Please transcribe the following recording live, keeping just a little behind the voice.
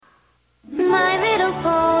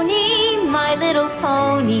My little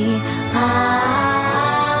pony.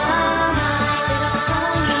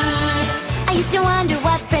 I used to wonder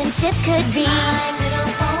what friendship could be. My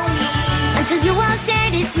little pony. Until you all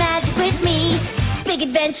shared its magic with me. Big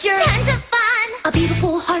adventure, tons of fun. A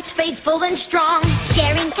beautiful heart, faithful and strong.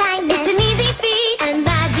 Sharing kindness, it's an easy feat. And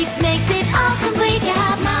magic makes it all complete. You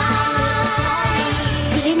have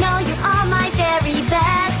mine. Did you know you are my very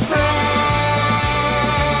best friend?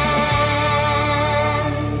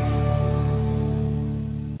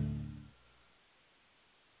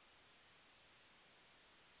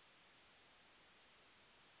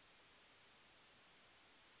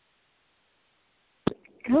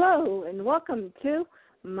 Hello, and welcome to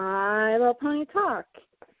My Little Pony Talk.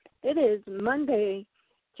 It is Monday,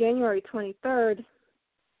 January 23rd.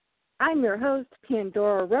 I'm your host,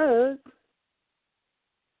 Pandora Rose.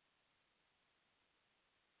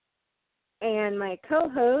 And my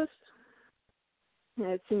co-host,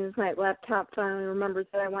 as soon as my laptop finally remembers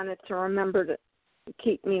that I wanted to remember to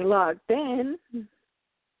keep me logged in,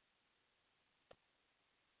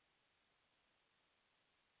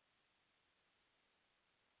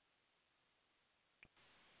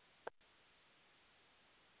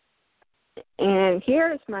 and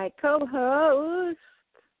here's my co-host.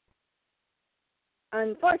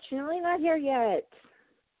 Unfortunately, not here yet.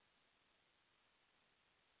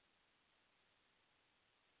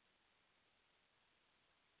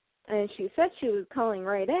 And she said she was calling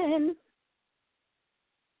right in.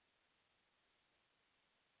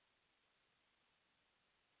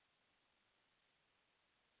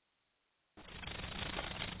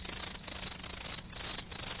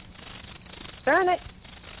 Darn it.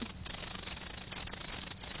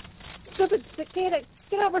 Stupid cicada,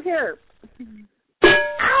 get over here.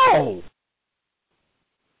 Ow!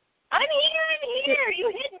 I'm here. You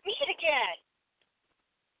hit me again.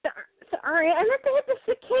 Sorry, I meant to hit the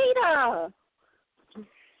cicada.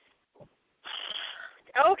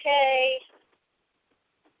 Okay.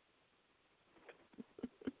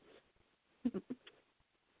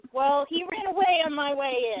 Well, he ran away on my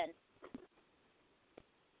way in.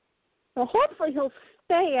 Well, hopefully he'll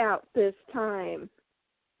stay out this time.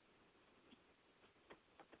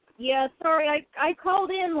 Yeah, sorry, I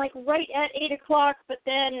called in like right at 8 o'clock, but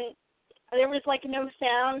then there was like no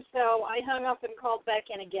sound, so I hung up and called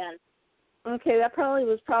back in again. Okay, that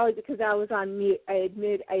was because I was on mute. I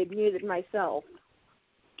had muted myself.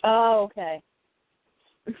 Oh, okay.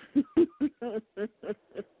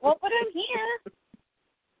 Well, but I'm here.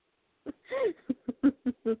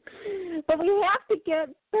 But we have to get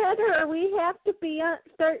better. We have to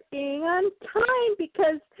start being on time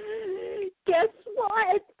because guess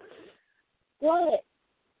what? What?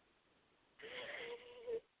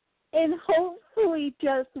 In hopefully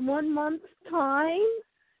just 1 month's time,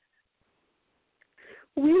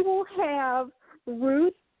 we will have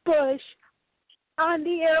Ruth Bush on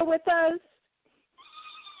the air with us.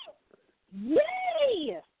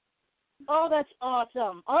 Yay! Oh, that's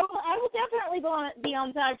awesome. I will definitely be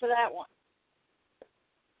on time for that one.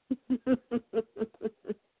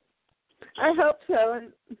 I hope so.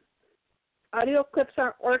 And audio clips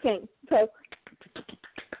aren't working, so.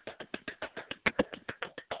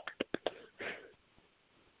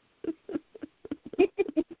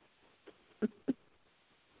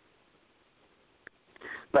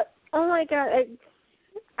 But, oh my God,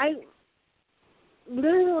 I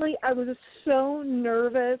was so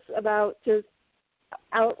nervous about just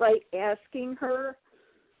outright asking her.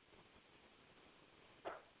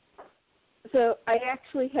 So I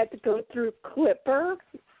actually had to go through Clipper.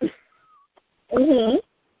 Mhm.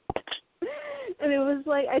 And it was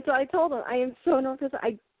like I told him I am so nervous.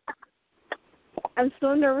 I'm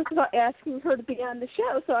so nervous about asking her to be on the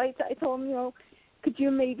show. So I told him, could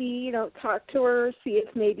you maybe, talk to her, see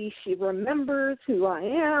if maybe she remembers who I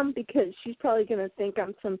am, because she's probably going to think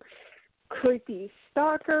I'm some creepy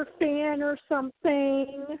stalker fan or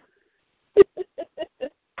something.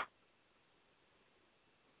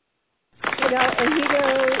 And he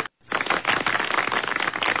goes,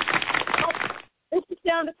 this is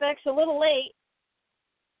sound effects a little late.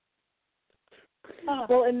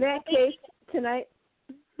 Well, in that case,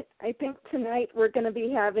 I think tonight we're going to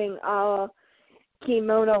be having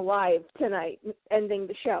Kimono Live tonight, ending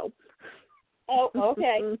the show. Oh,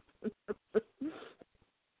 okay.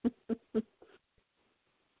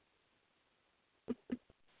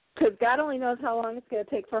 Because God only knows how long it's going to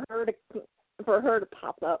take for her to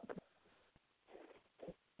pop up.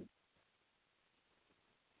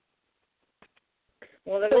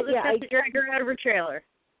 Well, then we'll just have to drag her out of her trailer.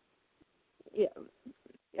 Yeah.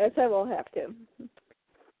 Yes, I will have to.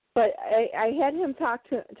 But I had him talk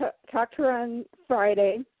to her on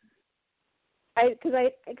Friday. Because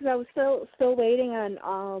I was still waiting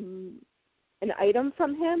on an item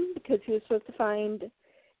from him because he was supposed to find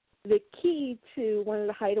the key to one of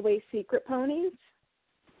the Hideaway secret ponies.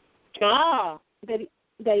 Ah. That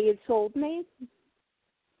he had sold me.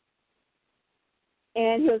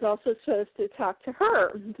 And he was also supposed to talk to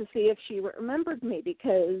her to see if she remembered me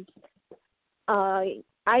because I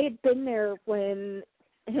had been there when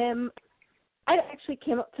I actually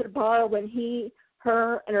came up to the bar when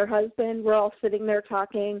her and her husband were all sitting there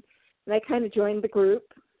talking, and I kind of joined the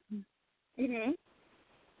group. Mhm.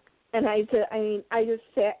 And I just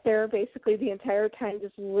sat there basically the entire time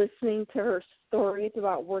just listening to her stories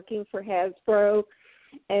about working for Hasbro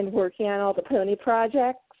and working on all the pony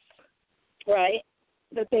projects. Right.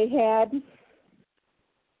 That they had.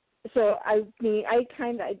 So I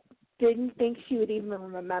didn't think she would even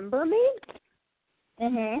remember me.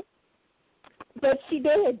 Mhm. But she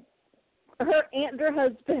did. Her and her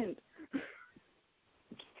husband.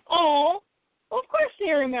 Oh, of course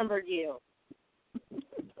they remembered you.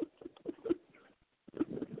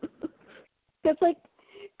 It's like,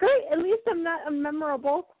 great, at least I'm not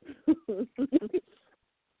unmemorable.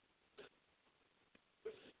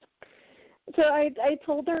 So I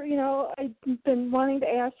told her, I've been wanting to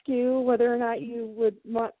ask you whether or not you would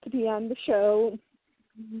want to be on the show.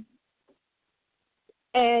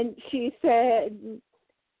 And she said,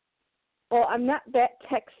 well, I'm not that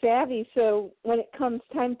tech savvy, so when it comes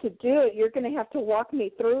time to do it, you're going to have to walk me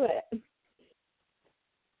through it.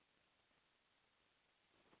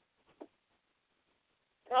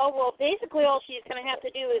 Oh, well, basically all she's going to have to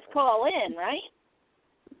do is call in, right?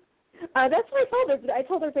 That's what I told her. I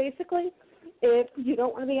told her basically, if you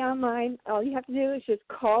don't want to be online, all you have to do is just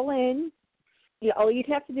call in. All you'd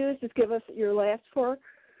have to do is just give us your last four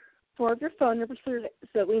of your phone number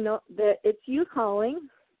so we know that it's you calling,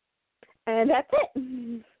 and that's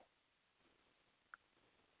it.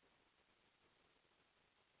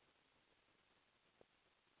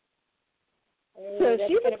 So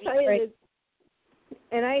she's excited.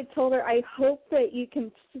 And I told her, I hope that you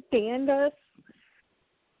can stand us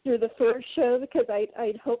through the first show because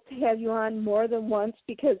I'd hope to have you on more than once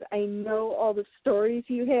because I know all the stories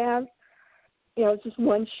you have. Just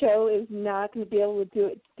one show is not going to be able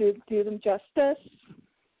to do them justice.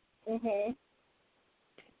 Mhm.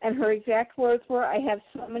 And her exact words were, I have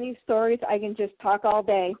so many stories, I can just talk all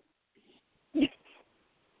day.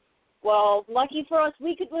 Well, lucky for us,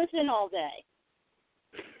 we could listen all day.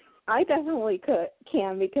 I definitely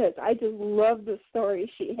can because I just love the stories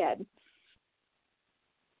she had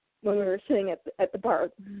when we were sitting at the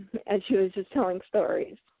bar and she was just telling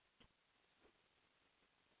stories.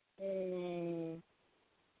 And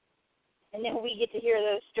then we get to hear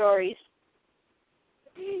those stories.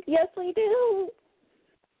 Yes, we do.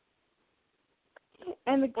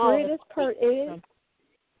 And the greatest part is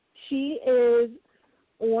she is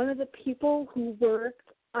one of the people who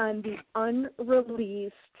worked on the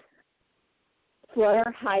unreleased Flair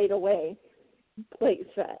Hideaway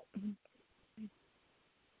playset.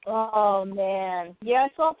 Oh, man. Yeah, I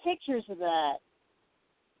saw pictures of that.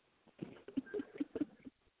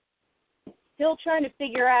 Still trying to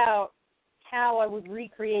figure out how I would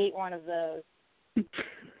recreate one of those.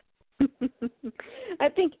 I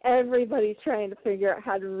think everybody's trying to figure out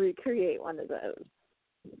how to recreate one of those.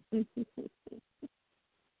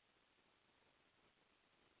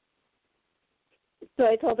 So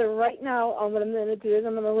I told her right now what I'm going to do is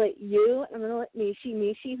I'm going to let you, I'm going to let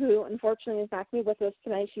Mishi, who unfortunately is not going to be with us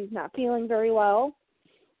tonight. She's not feeling very well.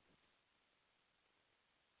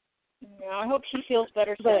 No, I hope she feels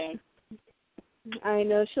better soon. I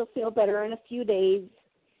know she'll feel better in a few days.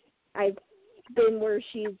 I've been where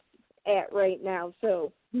she's at right now,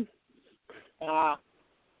 so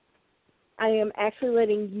I am actually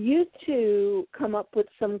letting you two come up with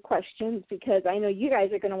some questions because I know you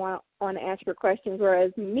guys are going to want to ask her questions,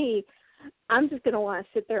 whereas me, I'm just going to want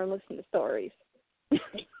to sit there and listen to stories. And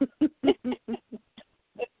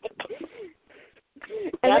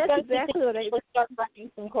that's exactly what I start writing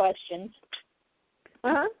some questions.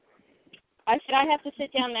 Uh-huh. I said I have to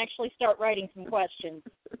sit down and actually start writing some questions.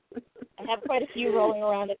 I have quite a few rolling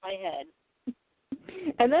around in my head.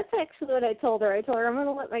 And that's actually what I told her. I told her I'm going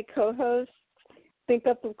to let my co-hosts think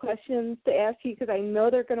up some questions to ask you because I know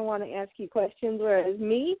they're going to want to ask you questions, whereas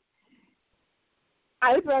me,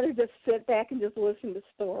 I would rather just sit back and just listen to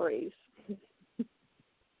stories.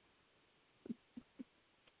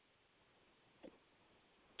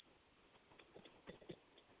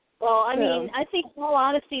 Well, I mean, I think in all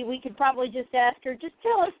honesty, we could probably just ask her, just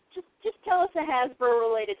tell us a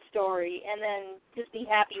Hasbro-related story, and then just be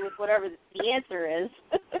happy with whatever the answer is.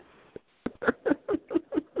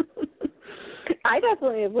 I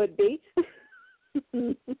definitely would be.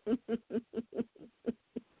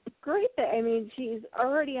 Great. I mean, she's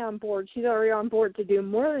already on board. She's already on board to do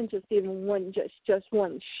more than just even just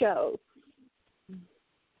one show.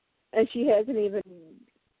 And she hasn't even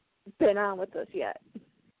been on with us yet.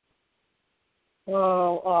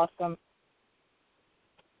 Oh, awesome.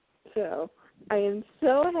 So I am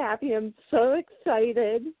so happy. I'm so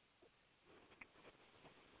excited.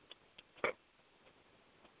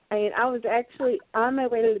 I mean, I was actually on my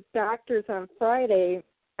way to the doctor's on Friday.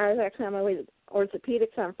 I was actually on my way to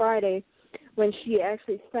orthopedics on Friday when she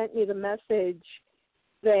actually sent me the message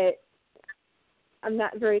that I'm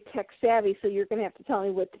not very tech savvy, so you're going to have to tell me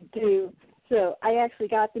what to do. So I actually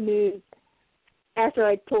got the news after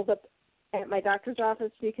I pulled up at my doctor's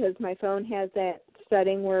office because my phone has that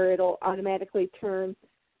setting where it'll automatically turn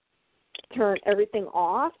everything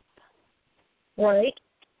off. Right.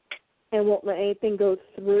 And won't let anything go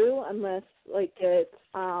through unless, like, it's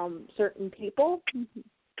certain people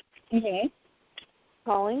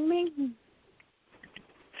calling me.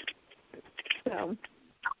 So,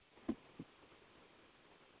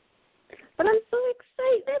 but I'm so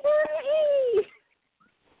excited! Hooray!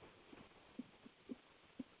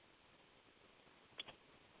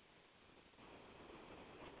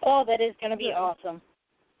 Oh, that is going to be awesome.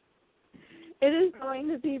 It is going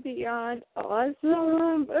to be beyond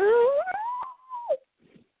awesome.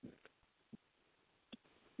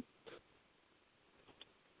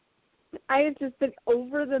 I have just been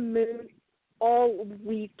over the moon all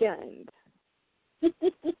weekend.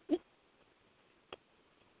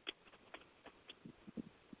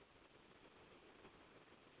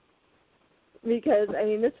 Because, I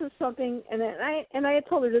mean, this is something, and I had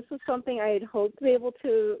told her this was something I had hoped to be able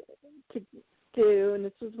to do, and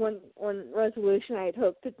this was one resolution I had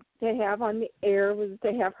hoped to have on the air was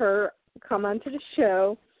to have her come onto the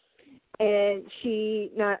show, and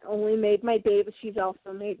she not only made my day, but she's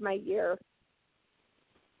also made my year.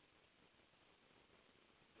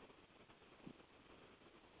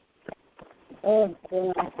 Oh,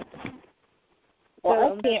 God.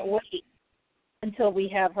 Well, I can't wait until we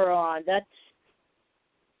have her on.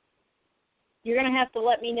 You're going to have to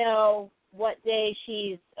let me know what day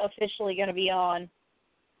she's officially going to be on.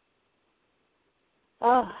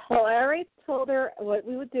 Well, I already told her what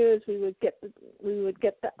we would do is we would get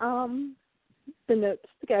the notes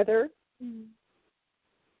together.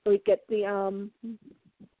 We'd get the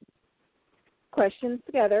questions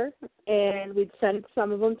together, and we'd send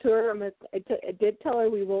some of them to her. I did tell her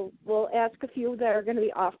we'll ask a few that are going to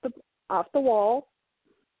be off the wall.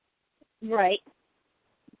 Right.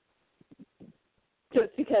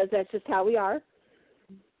 Just because that's just how we are.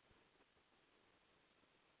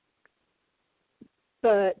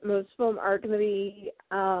 But most of them are going to be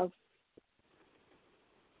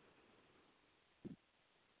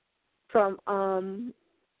from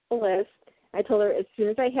a list. I told her as soon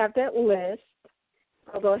as I have that list,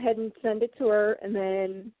 I'll go ahead and send it to her, and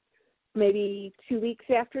then maybe 2 weeks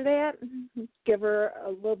after that, give her a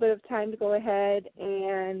little bit of time to go ahead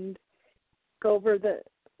and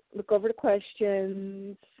look over the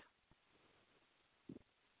questions.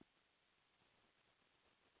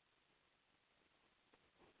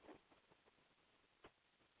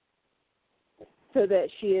 So that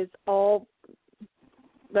she is all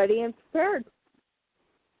ready and prepared.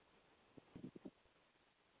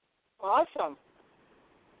 Awesome.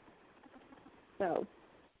 So.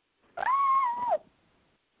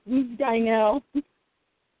 I know.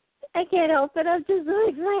 I can't help it. I'm just so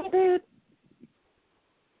excited.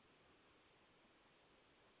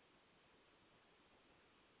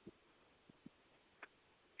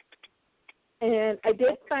 And I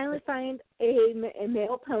did finally find a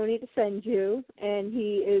male pony to send you, and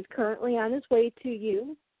he is currently on his way to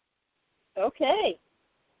you. Okay.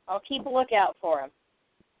 I'll keep a lookout for him.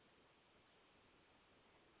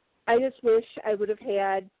 I just wish I would have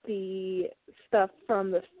had the stuff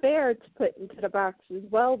from the fair to put into the box as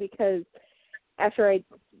well, because after I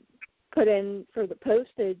put in for the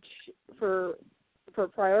postage for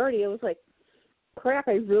priority, it was like, crap,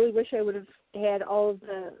 I really wish I would have had all of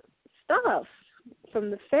the stuff from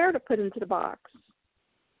the fair to put into the box.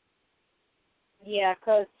 Yeah,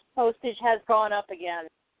 because postage has gone up again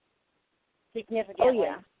significantly. Oh,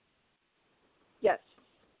 yeah. Yes.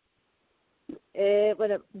 It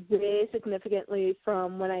went up way significantly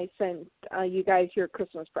from when I sent you guys your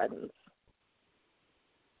Christmas presents.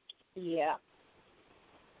 Yeah.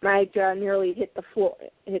 My jaw nearly hit the floor,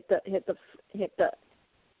 hit the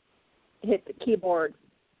keyboard.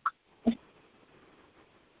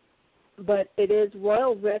 But it is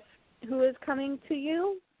Royal Riff who is coming to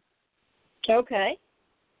you. Okay.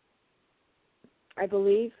 I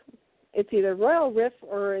believe it's either Royal Riff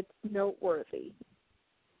or it's Noteworthy.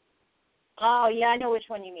 Oh, yeah, I know which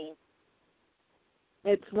one you mean.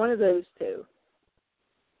 It's one of those two.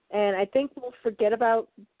 And I think we'll forget about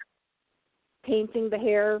painting the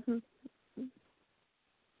hair.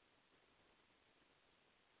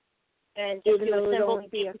 And just do a symbol.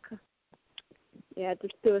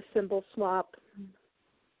 Just do a symbol swap.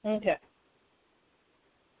 Okay.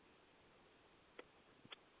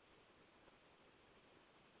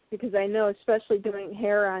 Because I know especially doing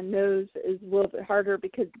hair on nose is a little bit harder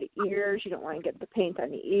because of the ears. You don't want to get the paint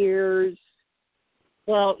on the ears.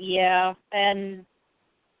 Well, yeah, and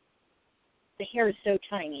the hair is so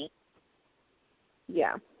tiny.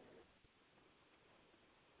 Yeah.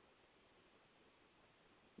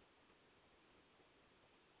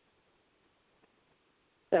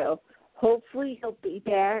 So hopefully he'll be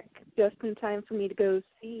back just in time for me to go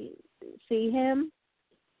see him.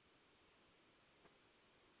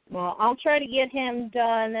 Well, I'll try to get him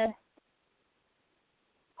done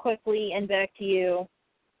quickly and back to you,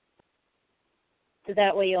 so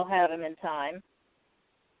that way you'll have him in time.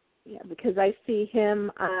 Yeah, because I see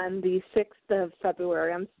him on the 6th of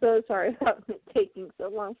February. I'm so sorry about it taking so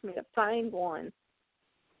long for me to find one.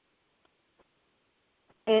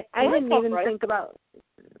 And I didn't even think about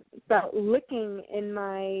looking in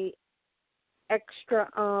my extra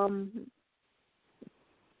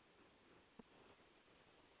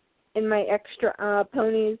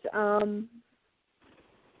ponies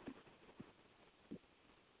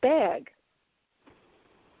bag.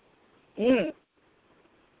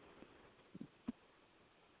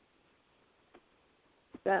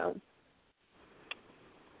 So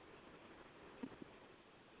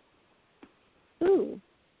ooh,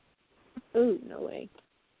 no way.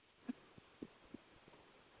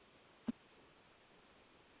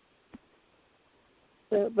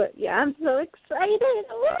 So, but yeah, I'm so excited.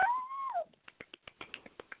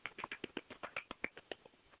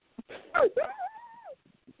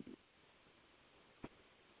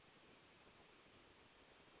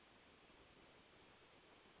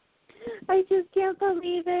 I just can't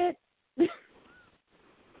believe it.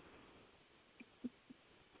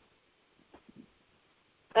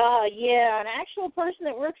 Yeah, an actual person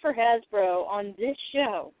that works for Hasbro on this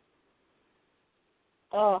show.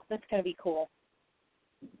 Oh, that's going to be cool.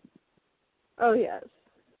 Oh, yes.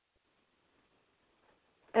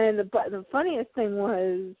 And the funniest thing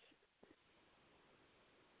was,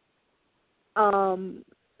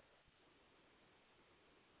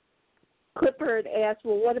 Clipper had asked,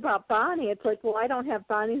 well, what about Bonnie? It's like, well, I don't have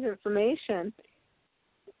Bonnie's information.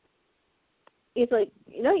 He's like,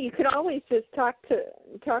 you could always just talk to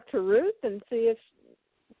Ruth and see if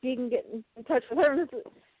you can get in touch with her. And it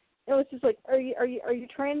was just like, are you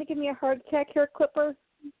trying to give me a heart attack here, Clipper?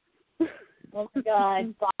 Oh my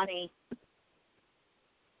God, Bonnie.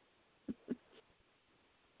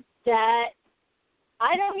 That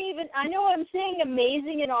I know I'm saying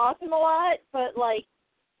amazing and awesome a lot, but like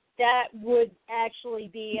that would actually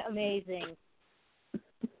be amazing.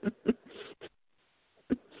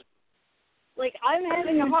 Like, I'm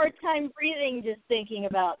having a hard time breathing just thinking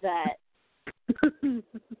about that.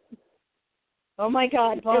 Oh, my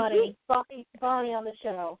God, Bonnie. Bonnie on the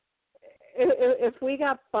show. If we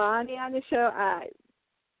got Bonnie on the show,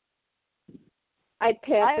 I'd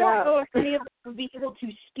pass out. I don't know if any of us would be able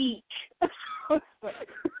to speak.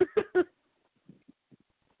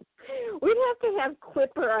 We'd have to have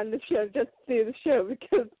Clipper on the show just to do the show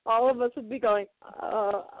because all of us would be going,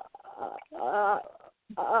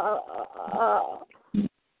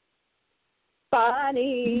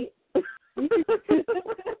 Bonnie.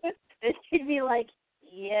 She'd be like,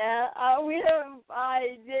 yeah, we have,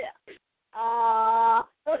 I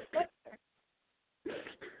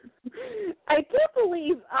can't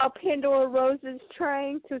believe Pandora Rose is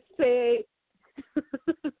trying to say.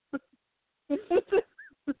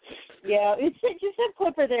 Yeah, just have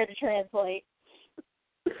Clipper there to translate.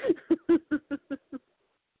 I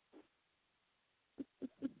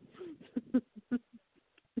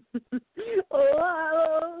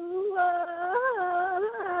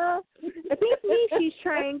think it's me she's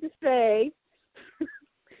trying to say.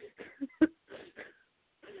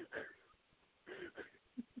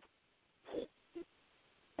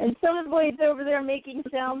 And somebody's over there making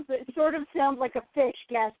sounds that sort of sound like a fish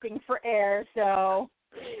gasping for air, so.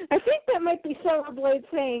 I think that might be Silverblade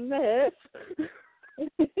saying this.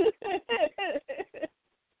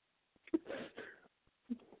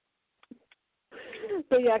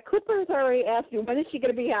 But yeah, Clipper's already asked me, when is she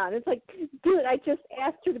going to be on? It's like, dude, I just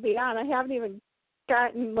asked her to be on. I haven't even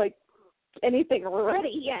gotten, like, anything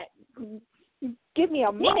ready yet. Give me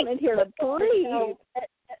a moment here to breathe.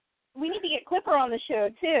 We need to get Clipper on the show,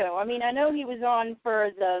 too. I mean, I know he was on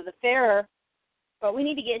for the fair, but we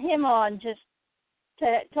need to get him on just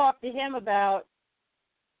to talk to him about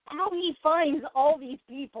how he finds all these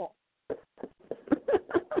people.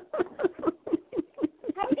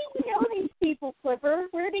 How do you know these people, Clipper?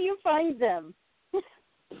 Where do you find them?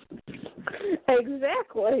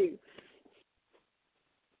 Exactly.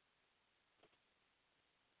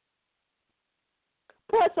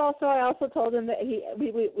 Plus, I also told him that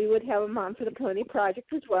we would have him on for the Pony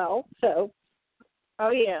Project as well. So.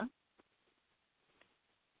 Oh yeah.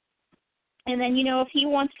 And then, you know, if he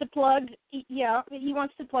wants to plug, he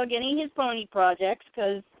wants to plug any of his pony projects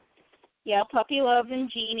because, yeah, Puppy Love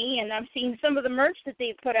and Jeannie, and I've seen some of the merch that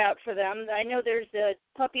they've put out for them. I know there's a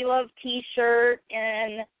Puppy Love T-shirt,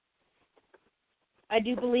 and I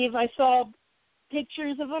do believe I saw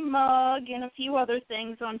pictures of a mug and a few other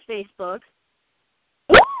things on Facebook.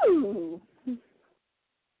 Ooh!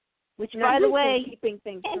 Which, by the way, keeping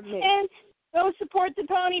things from me. And go support the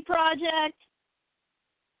Pony Project.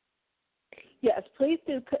 Yes, please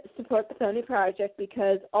do support the Pony Project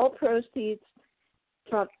because all proceeds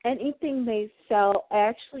from anything they sell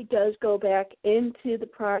actually does go back into the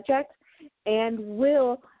project and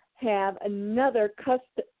will have another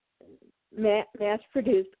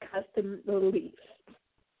mass-produced custom release.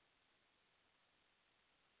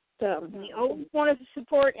 So we always want to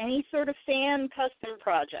support any sort of fan custom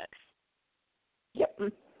projects.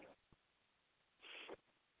 Yep.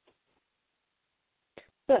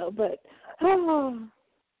 So, but I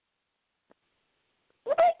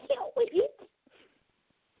can't wait.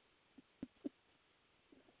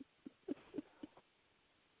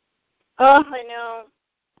 Oh, I know.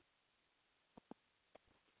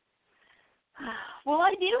 Well,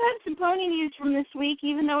 I do have some pony news from this week,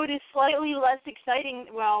 even though it is slightly less exciting.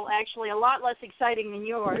 Well, actually, a lot less exciting than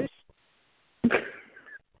yours.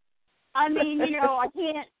 I mean, you know, I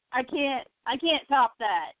can't top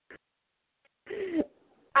that.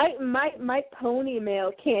 My pony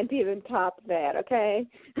mail can't even top that. Okay.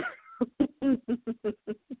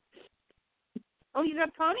 Oh, you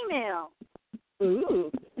got pony mail.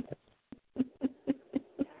 Ooh.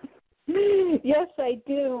 Yes, I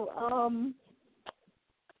do.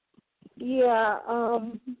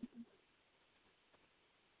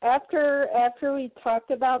 After we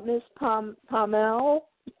talked about Miss Pommel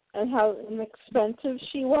and how inexpensive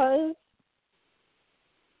she was,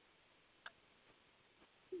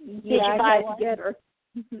 I had to get her.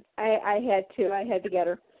 I had to get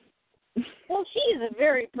her. Well, she is a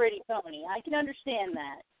very pretty pony. I can understand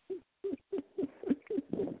that.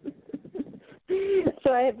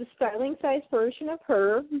 So I have the styling size version of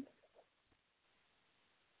her.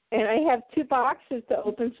 And I have 2 boxes to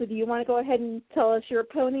open, so do you want to go ahead and tell us your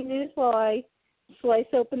pony news while I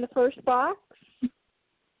slice open the first box?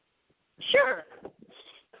 Sure.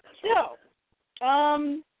 So,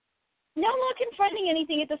 no luck in finding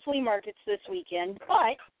anything at the flea markets this weekend,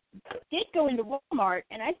 but did go into Walmart,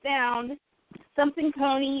 and I found something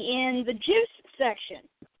pony in the juice section.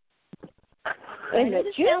 In the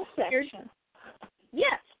juice section?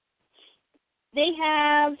 Yes. They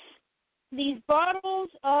have these bottles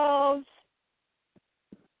of,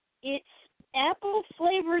 it's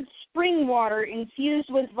apple-flavored spring water infused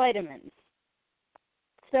with vitamins.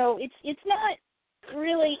 So it's not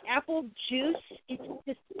really apple juice, it's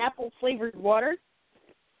just apple-flavored water.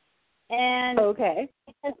 And okay.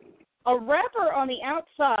 It has a wrapper on the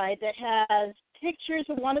outside that has pictures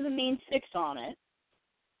of one of the main 6 on it.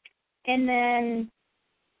 And then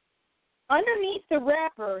underneath the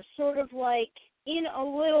wrapper, sort of like in a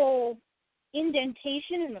little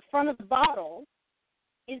indentation in the front of the bottle,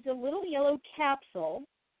 is a little yellow capsule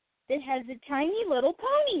that has a tiny little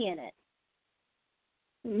pony in it.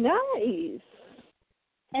 Nice.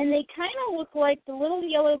 And they kind of look like the little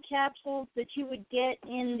yellow capsules that you would get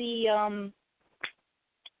in the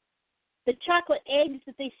chocolate eggs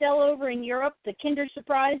that they sell over in Europe, the Kinder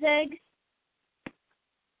Surprise eggs.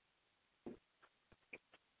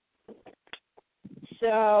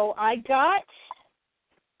 So I got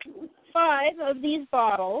 5 of these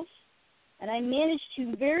bottles, and I managed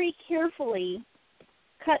to very carefully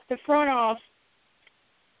cut the front off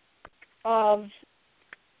of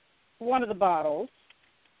one of the bottles.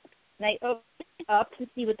 And I opened it up to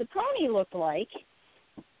see what the pony looked like.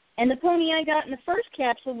 And the pony I got in the first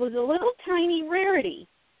capsule was a little tiny rarity.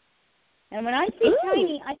 And when I say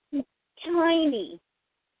tiny, I mean tiny.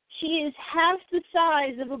 She is half the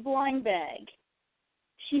size of a blind bag.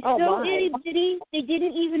 She's Oh, so my. itty bitty, they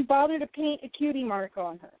didn't even bother to paint a cutie mark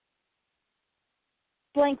on her.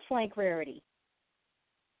 Blank Rarity.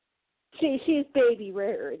 She's baby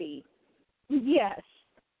Rarity. Yes.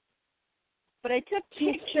 But I took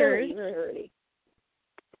She's pictures. silly Rarity.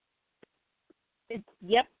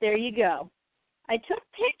 Yep, there you go. I took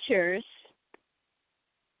pictures.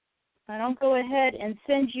 I'll go ahead and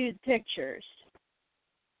send you the pictures.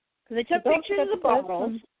 Because I took pictures of the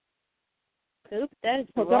bottles. Oop, that is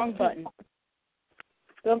the wrong button.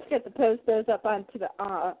 Don't forget to post those up onto the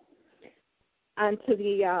our group.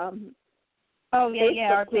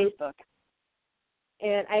 Facebook.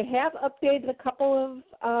 And I have updated a couple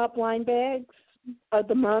of blind bags of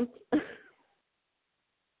the month.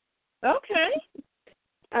 Okay.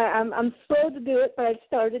 I'm slow to do it, but I've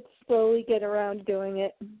started to slowly get around to doing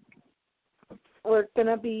it. We're going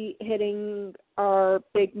to be hitting our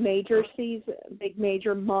big major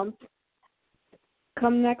month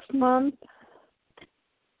come next month,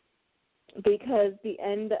 because the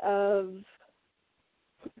end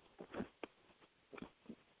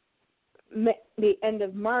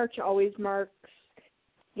of March always marks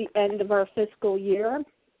the end of our fiscal year,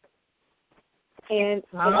 and it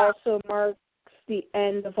also marks the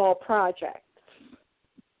end of all projects.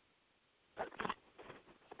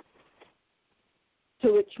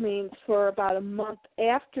 So which means for about a month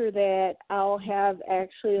after that, I'll have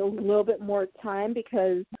actually a little bit more time,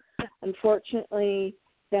 because unfortunately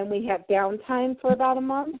then we have downtime for about a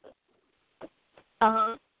month.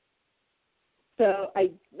 Uh-huh. So I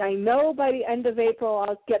know by the end of April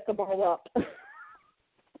I'll get them all up.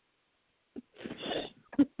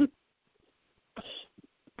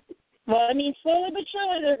 Well, I mean, slowly but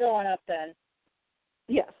surely they're going up then.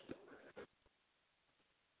 Yes.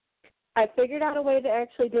 I figured out a way to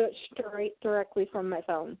actually do it straight directly from my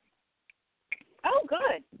phone. Oh,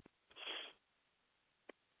 good.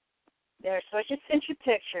 There, so I just sent you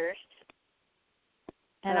pictures.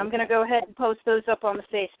 And I'm going to go ahead and post those up on the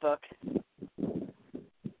Facebook.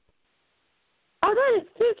 Oh, that is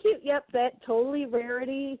too cute. Yep, that totally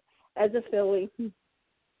Rarity as a filly.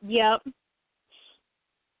 Yep.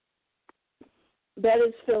 That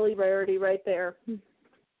is Philly Rarity right there.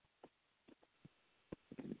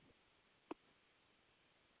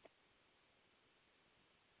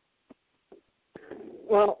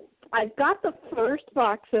 Well, I've got the first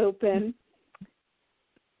box open,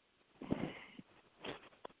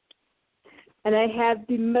 and I have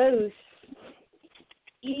the most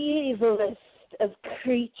evilest of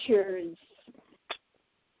creatures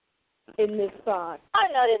in this box.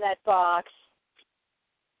 I'm not in that box.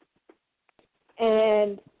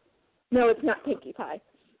 And no, it's not Pinkie Pie.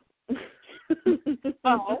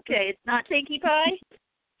 Oh, okay. It's not Pinkie Pie?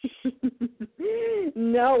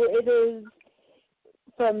 No, it is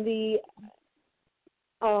from the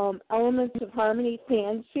Elements of Harmony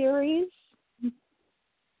fan series.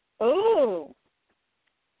 Oh.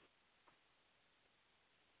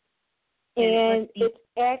 And it's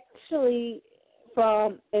actually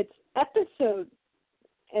from its episode,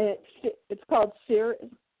 and it's called Series.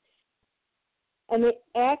 And they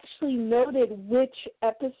actually noted which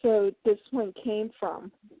episode this one came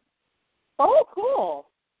from. Oh, cool.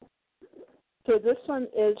 So this one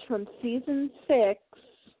is from Season 6,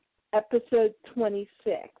 Episode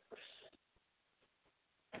 26.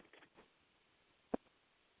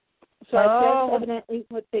 So I guess evidently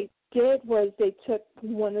what they did was they took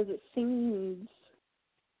one of the scenes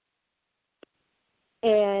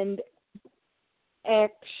and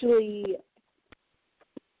actually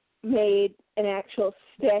made an actual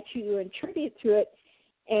statue and tribute to it,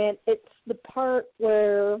 and it's the part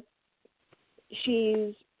where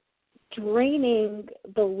she's draining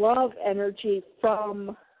the love energy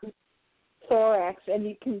from Thorax, and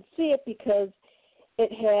you can see it because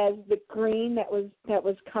it has the green that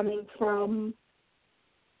was coming from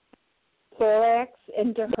Thorax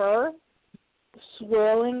into her,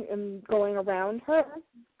 swirling and going around her.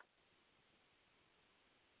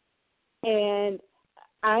 And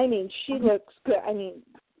I mean, she looks good. I mean,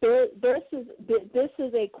 this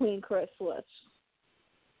is a Queen Chrysalis.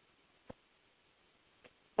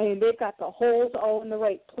 I mean, they've got the holes all in the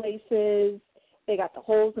right places. They got the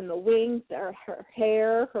holes in the wings, her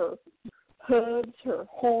hair, her hooves, her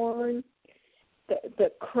horn.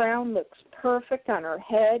 The crown looks perfect on her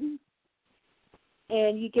head.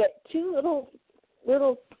 And you get two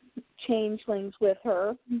little changelings with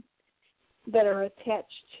her that are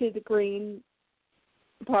attached to the green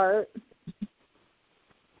part.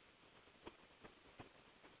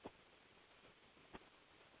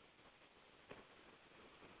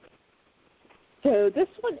 So this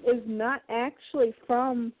one is not actually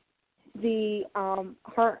from the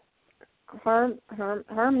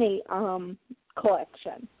Harmony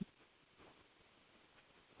collection.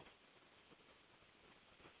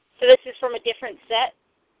 So this is from a different set?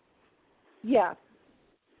 Yeah.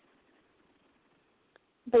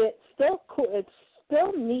 But it's still cool. It's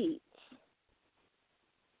still neat.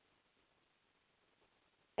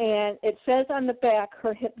 And it says on the back,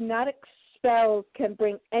 her hypnotic spells can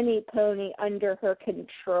bring any pony under her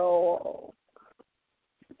control.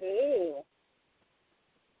 Ooh.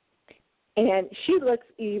 And she looks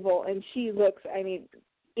evil, and she looks,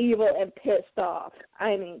 evil and pissed off.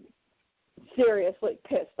 Seriously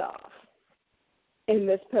pissed off in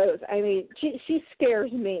this pose. She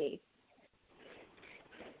scares me.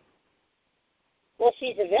 Well,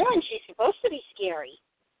 she's a villain. She's supposed to be scary.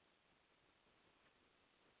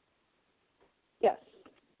 Yes.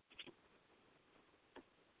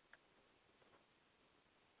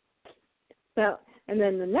 Now, and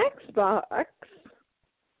then the next box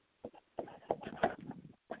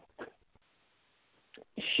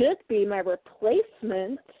should be my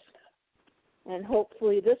replacement, and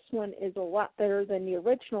hopefully this one is a lot better than the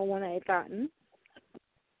original one I had gotten.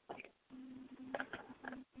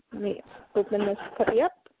 Let me open this puppy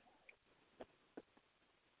up.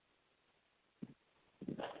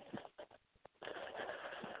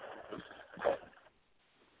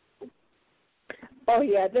 Oh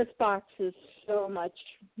yeah, this box is so much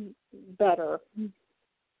better.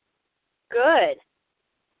 Good.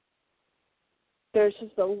 There's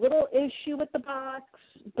just a little issue with the box,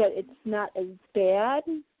 but it's not as bad.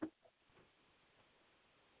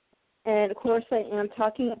 And, of course, I am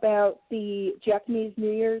talking about the Japanese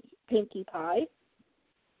New Year's Pinkie Pie.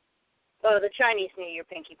 Oh, the Chinese New Year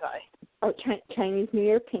Pinkie Pie. Oh, Chinese New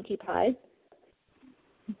Year Pinkie Pie.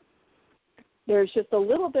 There's just a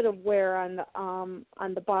little bit of wear on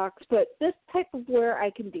the box, but this type of wear I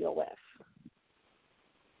can deal with.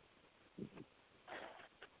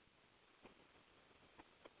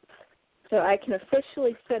 So I can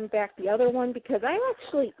officially send back the other one because I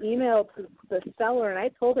actually emailed the seller and I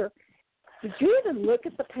told her, did you even look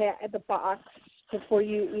at the box before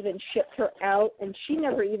you even shipped her out? And she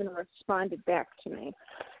never even responded back to me.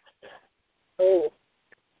 Oh.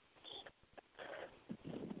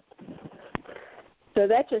 So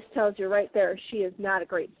that just tells you right there she is not a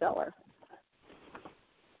great seller.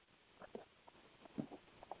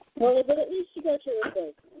 Well, but at least you got your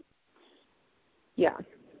replacement. Yeah.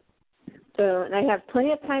 So, and I have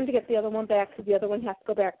plenty of time to get the other one back because the other one has to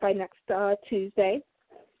go back by next Tuesday.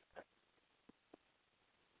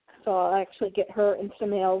 So I'll actually get her into the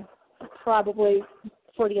mail probably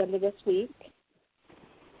for the end of this week.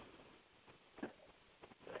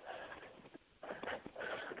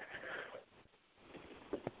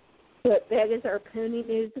 But that is our pony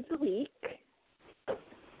news of the week.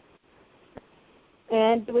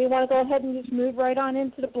 And do we want to go ahead and just move right on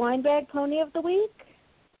into the blind bag pony of the week?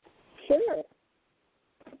 Sure.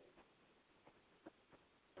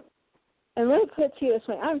 And let me put it to you this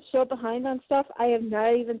way. I'm so behind on stuff, I have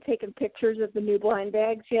not even taken pictures of the new blind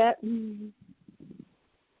bags yet.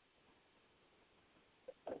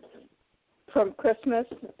 From Christmas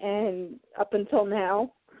and up until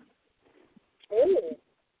now. Ooh.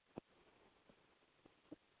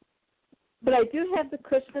 But I do have the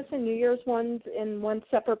Christmas and New Year's ones in one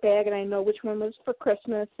separate bag, and I know which one was for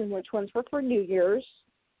Christmas and which ones were for New Year's.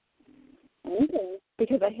 Okay.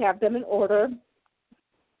 Because I have them in order.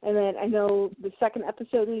 And then I know the second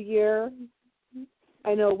episode of the year,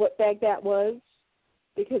 I know what bag that was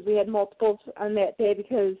because we had multiples on that day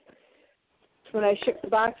because when I shipped the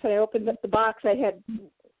box and I opened up the box, I had,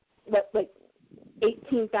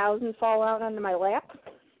 18,000 fall out onto my lap.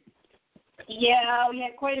 Yeah, we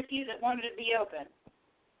had quite a few that wanted to be open.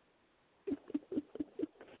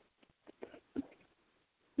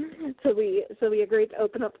 So we agreed to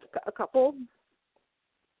open up a couple.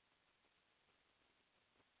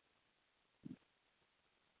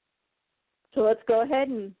 So let's go ahead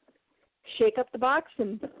and shake up the box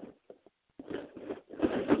and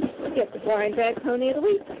get the blind bag pony of the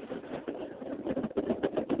week.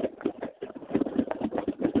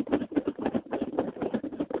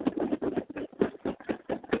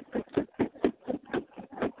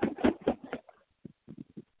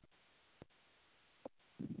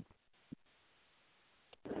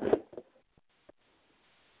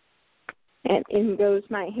 And in goes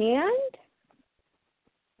my hand.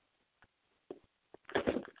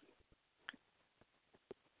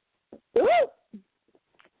 Ooh!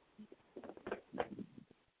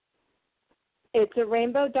 It's a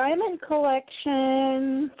Rainbow Diamond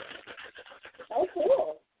collection. Oh,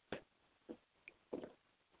 cool.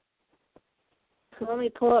 So let me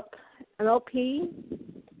pull up MLP.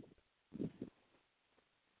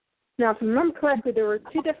 Now, if I remember correctly, there were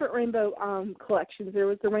two different rainbow collections. There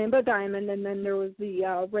was the Rainbow Diamond, and then there was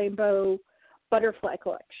the Rainbow Butterfly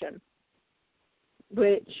collection,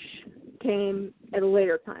 which came at a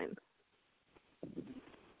later time.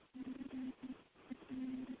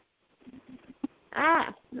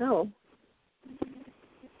 No.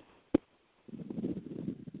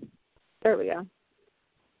 There we go.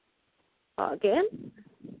 Again.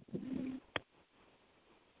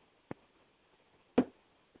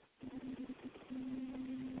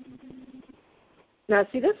 Now,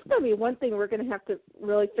 see, this is going to be one thing we're going to have to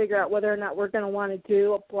really figure out whether or not we're going to want to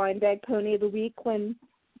do a blind bag pony of the week when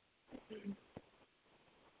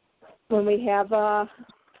we have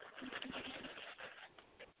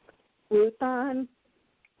Ruth on.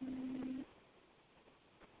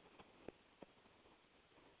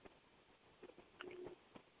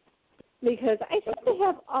 Because I think we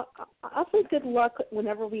have awfully good luck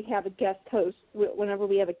whenever we have a guest host, whenever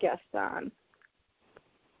we have a guest on.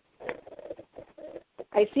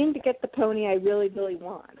 I seem to get the pony I really, really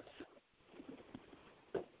want.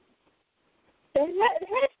 That's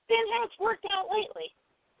been how it's worked out lately.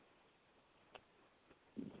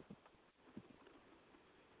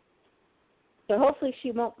 So hopefully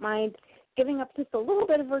she won't mind giving up just a little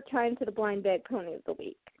bit of her time to the blind bag pony of the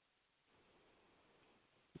week.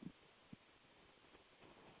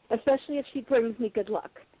 Especially if she brings me good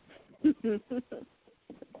luck. Okay,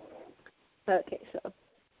 so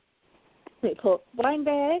let me pull up blind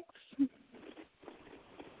bags.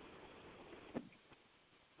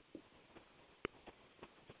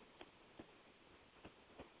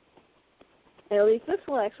 At least this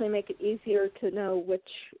will actually make it easier to know which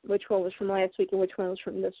one was from last week and which one was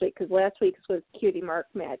from this week, because last week's was Cutie Mark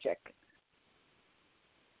Magic.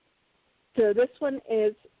 So this one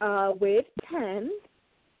is wave 10.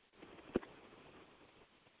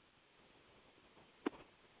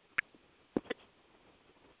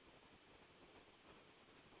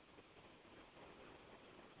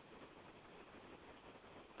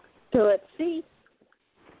 So let's see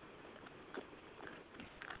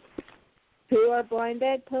who our blind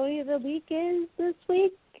bag pony of the week is this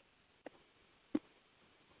week.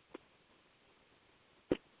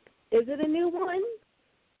 Is it a new one?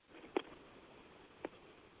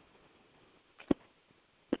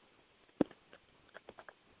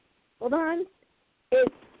 Hold on.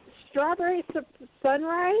 It's Strawberry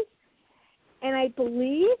Sunrise, and I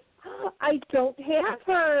believe I don't have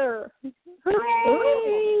her.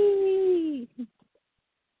 Hooray!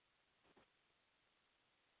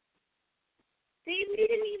 See, we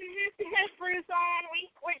didn't even have to have Bruce on.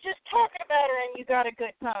 We're just talking about her, and you got a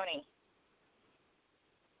good pony.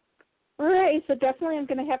 All right, so definitely I'm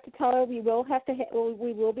going to have to tell her we will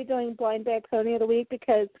be doing Blind Bag Pony of the Week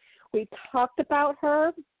because we talked about her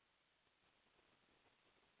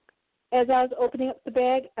as I was opening up the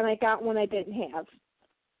bag, and I got one I didn't have.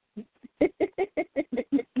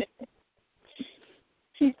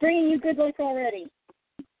 She's bringing you good luck already.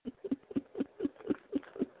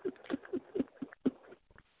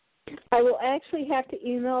 I will actually have to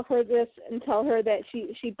email her this and tell her that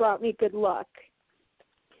she brought me good luck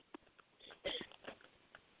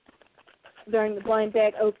during the blind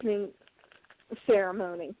bag opening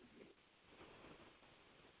ceremony.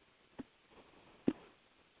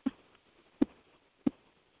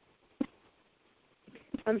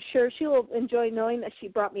 I'm sure she will enjoy knowing that she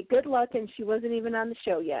brought me good luck and she wasn't even on the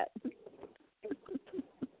show yet.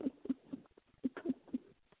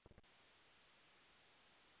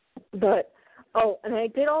 But, and I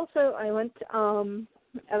did also, I went, as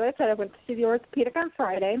I said, I went to see the orthopedic on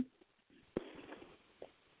Friday.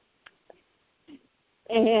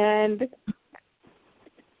 And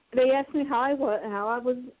they asked me how I was, and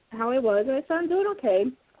I said, I'm doing okay.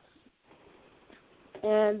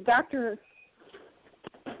 And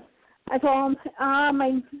I told him,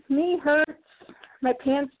 my knee hurts, my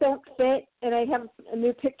pants don't fit, and I have a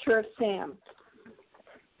new picture of Sam,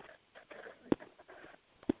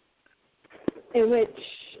 in which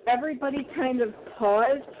everybody kind of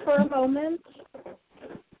paused for a moment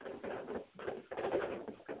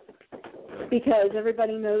because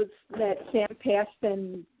everybody knows that Sam passed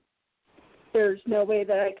and there's no way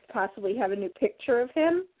that I could possibly have a new picture of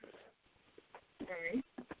him. Okay.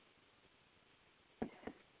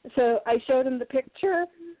 So I showed him the picture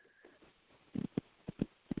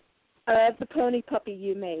of the pony puppy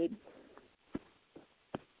you made.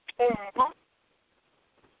 Uh-huh.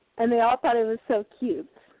 And they all thought it was so cute.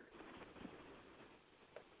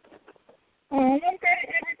 Oh, okay.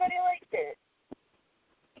 Everybody liked it.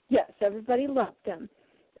 Yes, everybody loved him.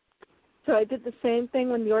 So I did the same thing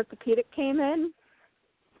when the orthopedic came in.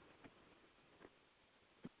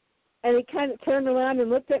 And he kind of turned around and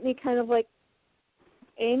looked at me kind of like,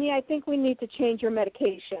 Amy, I think we need to change your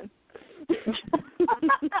medication.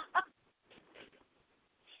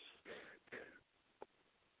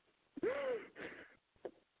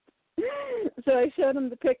 So I showed him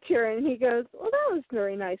the picture, and he goes, well, that was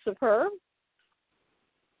very nice of her.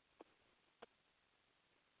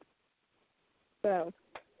 So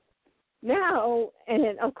now,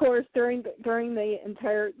 and of course, during the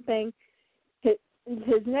entire thing,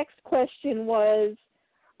 his next question was,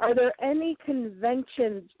 are there any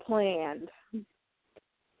conventions planned?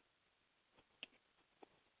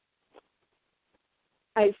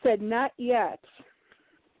 I said, not yet.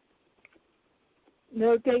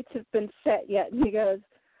 No dates have been set yet. And he goes,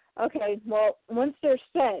 okay, well, once they're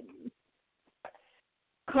set,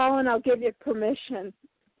 call and I'll give you permission.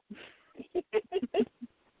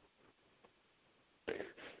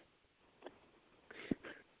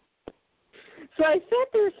 So I sat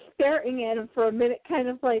there staring at him for a minute, kind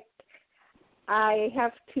of like, I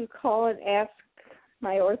have to call and ask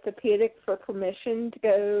my orthopedic for permission to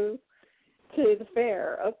go to the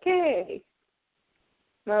fair. Okay.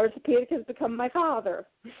 My orthopedic has become my father.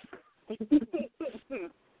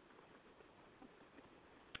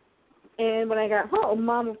 And when I got home,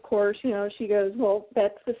 Mom, of course, she goes, well,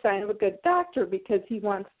 that's the sign of a good doctor because he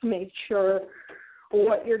wants to make sure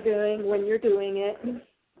what you're doing when you're doing it.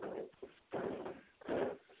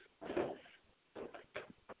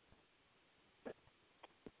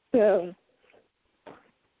 So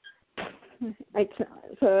I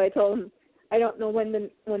told him I don't know when the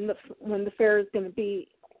fair is going to be,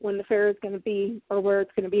 or where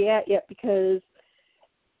it's going to be at yet, because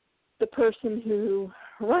the person who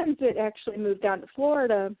runs it actually moved down to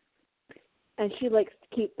Florida, and she likes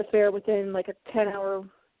to keep the fair within like a 10-hour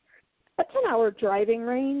driving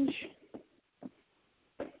range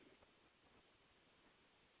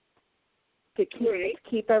to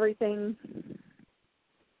keep everything,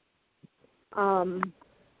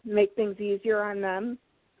 make things easier on them.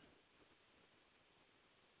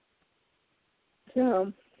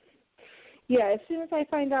 So, yeah, as soon as I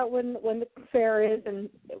find out when the fair is and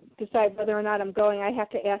decide whether or not I'm going, I have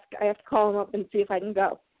to call them up and see if I can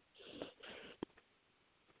go.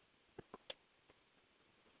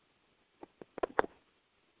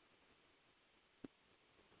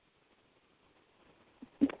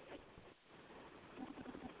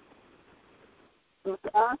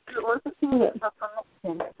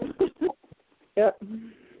 Yep.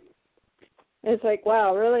 It's like,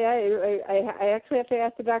 wow, really? I actually have to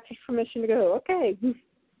ask the doctor's permission to go. Okay.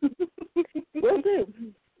 Will do.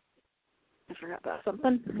 I forgot about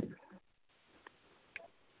something.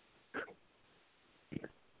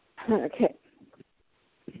 Okay.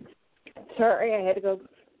 Sorry, I had to go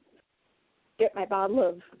get my bottle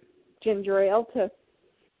of ginger ale to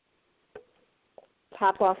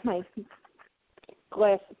top off my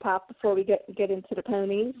glass of pop before we get into the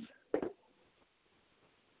ponies.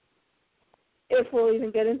 If we'll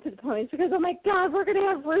even get into the ponies, because oh my God, we're gonna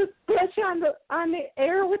have Ruth Bush on the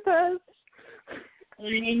air with us. I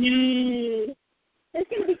know. There's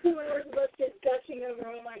gonna be 2 hours of us just gushing over.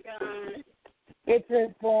 Oh my God, it's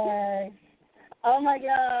a boy. Oh my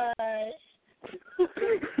gosh.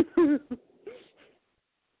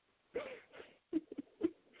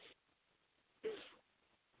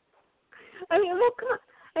 I mean, look,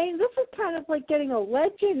 this is kind of like getting a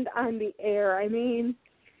legend on the air. I mean.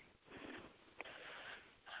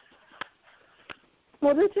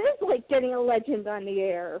 Well, this is like getting a legend on the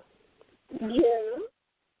air. Yeah.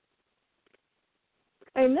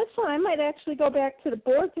 And this one, I might actually go back to the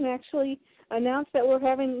boards and actually announce that we're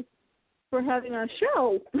having our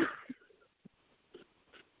show.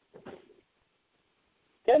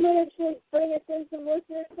 That might actually bring us in some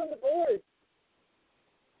listeners from the board.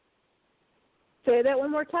 Say that one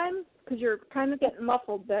more time, because you're kind of getting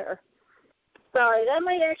muffled there. Sorry, that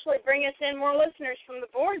might actually bring us in more listeners from the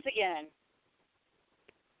boards again.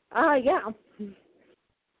 Yeah.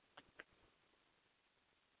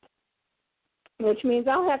 Which means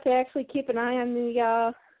I'll have to actually keep an eye on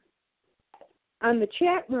the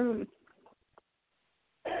chat room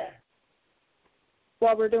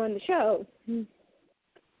while we're doing the show to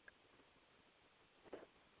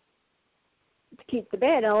keep the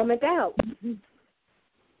bad element out.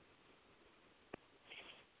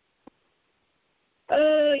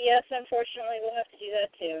 Oh yes, unfortunately, we'll have to do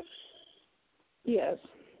that too. Yes.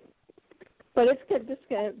 But it's good. This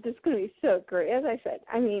is going to be so great. As I said,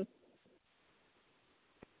 I mean,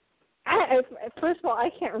 first of all, I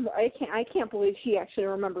can't believe she actually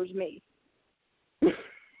remembers me.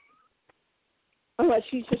 Unless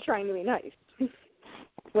she's just trying to be nice,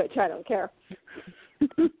 which I don't care.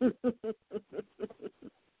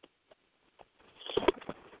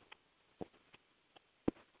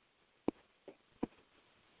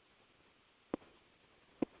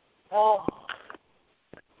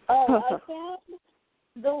 I found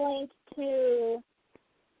the link to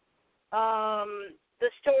the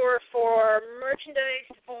store for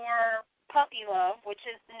merchandise for Puppy Love, which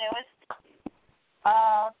is the newest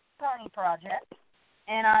pony project.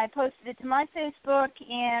 And I posted it to my Facebook,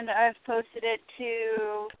 and I've posted it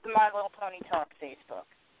to the My Little Pony Talk Facebook.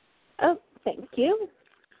 Oh, thank you.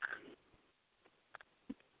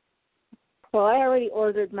 Well, I already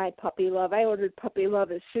ordered my Puppy Love. I ordered Puppy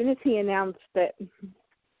Love as soon as he announced it.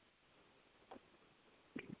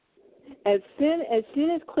 As soon as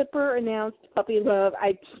Clipper announced Puppy Love,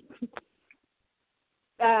 I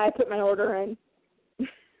put my order in.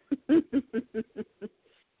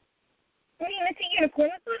 I mean, it's a unicorn.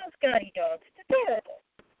 It's little Scotty dogs. It's adorable.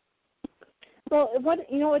 Well, what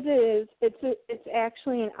it is? It's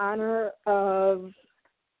actually in honor of,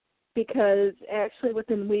 because actually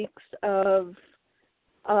within weeks of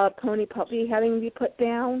Pony Puppy having to be put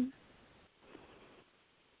down,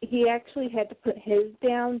 he actually had to put his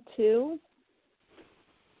down too.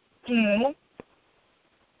 Mm-hmm.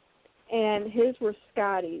 And his were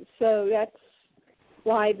Scotty's, so that's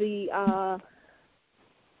why the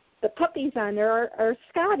puppies on there are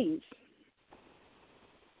Scotty's.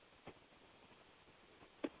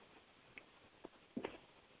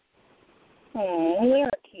 Oh, they're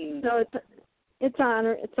cute. So it's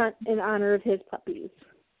in honor of his puppies.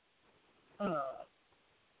 Oh.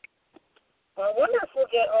 Well, I wonder if we'll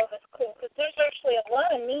get all this cool, because there's actually a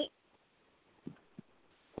lot of neat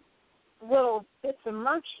little bits of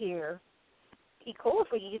merch here. It'd be cool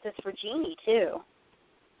if we could get this for Jeannie, too.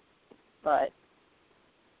 But.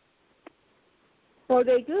 Well,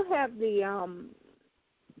 they do have the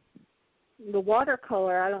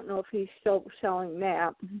watercolor. I don't know if he's still selling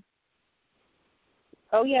that.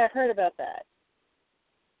 Oh, yeah, I heard about that.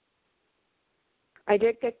 I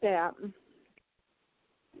did get that.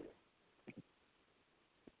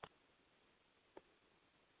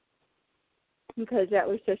 Because that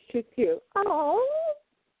was just too cute. Oh.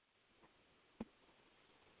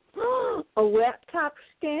 A laptop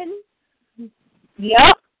skin?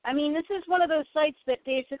 Yep. I mean, this is one of those sites that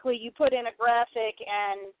basically you put in a graphic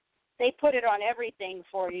and they put it on everything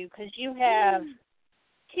for you, because you have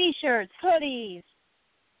T-shirts, hoodies,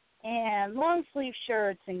 and long sleeve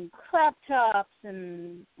shirts and crop tops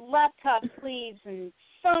and laptop sleeves and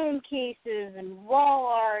phone cases and wall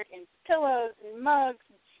art and pillows and mugs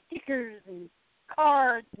and stickers and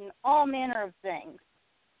cards and all manner of things.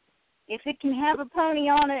 If it can have a pony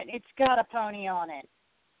on it, it's got a pony on it.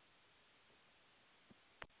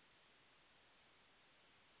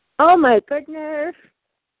 Oh my goodness.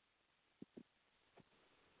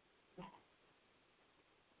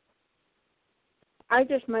 I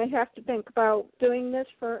just might have to think about doing this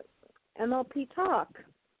for MLP Talk.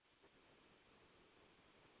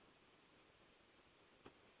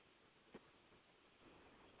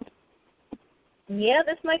 Yeah,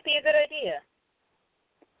 this might be a good idea.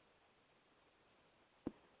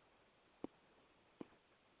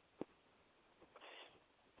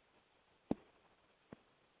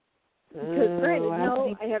 Because granted,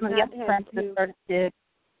 no, I have not had to.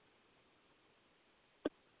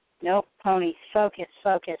 Nope, ponies. Focus,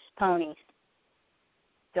 ponies.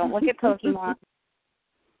 Don't look at Pokemon.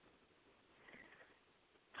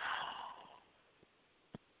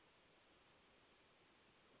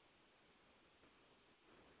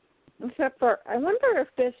 Except for, I wonder if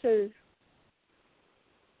this is.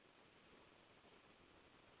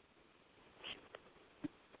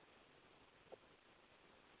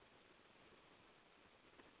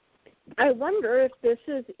 I wonder if this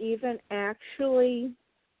is even actually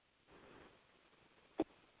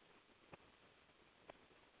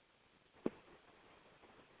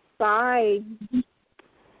by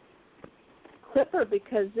Clipper,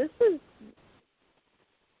 because this is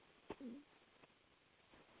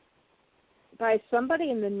by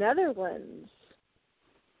somebody in the Netherlands.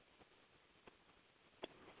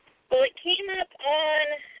 Well, it came up on,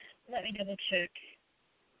 let me double check.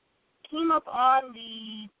 Came up on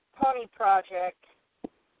the Pony Project.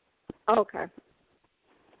 Okay.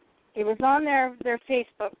 It was on their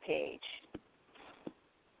Facebook page.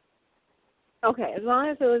 Okay, as long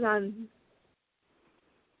as it was on.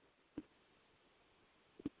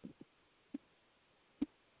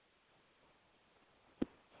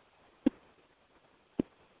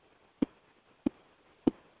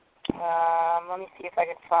 Let me see if I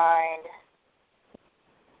can find.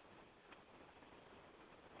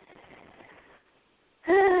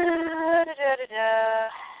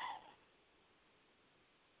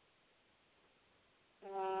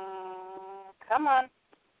 Come on.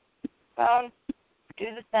 Phone. Do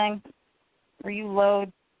the thing where you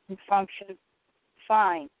load and function.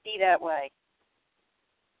 Fine. Be that way.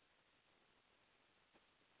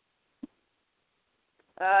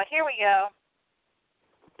 Here we go.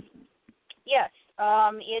 Yes.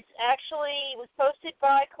 It's actually, it was posted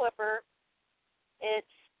by Clipper. It's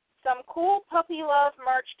some cool puppy love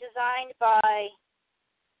merch designed by,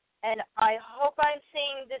 and I hope I'm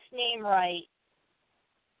saying this name right,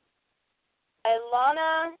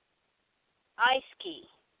 Ilana Iski.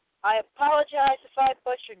 I apologize if I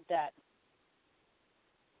butchered that.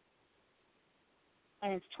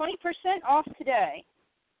 And it's 20% off today.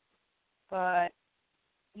 But,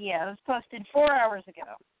 yeah, it was posted 4 hours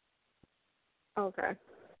ago. Okay.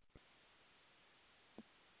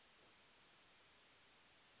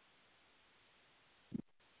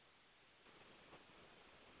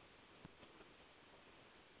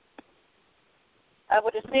 I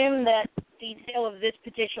would assume that the sale of this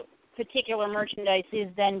particular merchandise is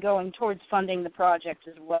then going towards funding the project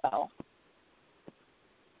as well.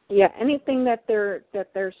 Yeah, anything that they're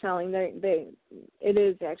selling, it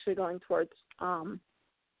is actually going towards the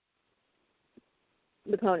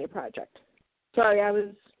Pony Project. Sorry, I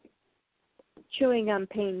was chewing on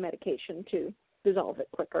pain medication to dissolve it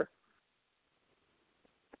quicker.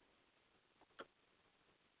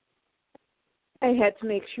 I had to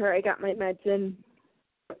make sure I got my meds in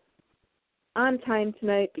on time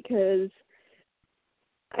tonight because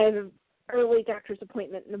I have an early doctor's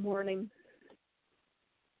appointment in the morning.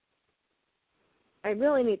 I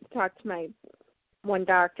really need to talk to my one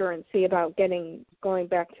doctor and see about going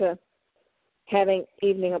back to having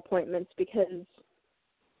evening appointments because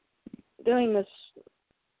doing this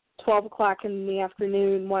 12 o'clock in the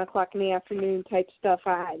afternoon, 1 o'clock in the afternoon type stuff,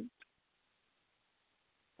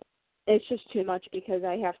 it's just too much because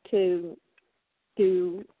I have to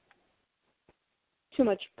do too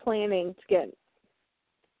much planning to get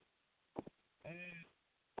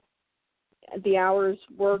the hours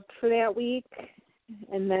worked for that week.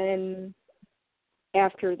 And then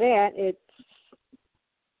after that, it's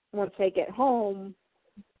once I get home,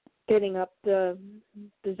 getting up the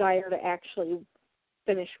desire to actually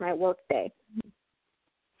finish my work day.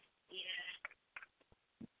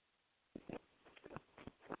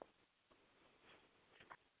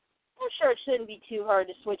 I'm sure it shouldn't be too hard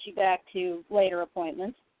to switch you back to later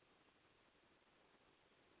appointments.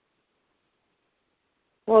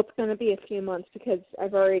 Well, it's going to be a few months because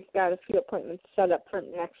I've already got a few appointments set up for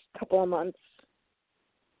the next couple of months.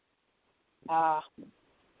 I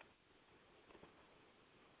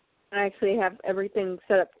actually have everything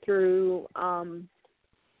set up through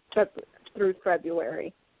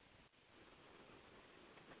February.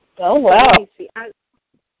 Oh, wow. Let me see.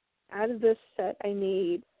 Out of this set, I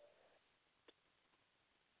need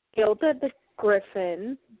Gilda the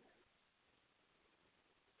Griffin,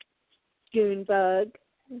 Junebug,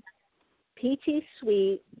 Peachy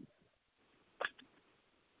Sweet,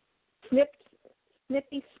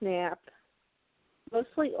 Snippy Snap,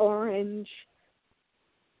 Mostly Orange,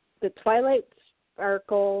 the Twilight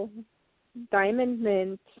Sparkle, Diamond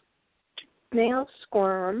Mint, Snail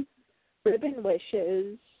Squirm, Ribbon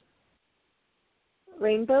Wishes,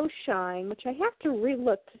 Rainbow Shine, which I have to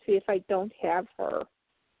relook to see if I don't have her.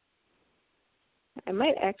 I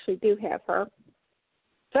might actually do have her.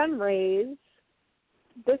 Sun Rays,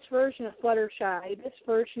 this version of Fluttershy, this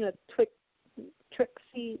version of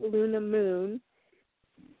Trixie Luna Moon,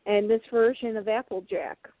 and this version of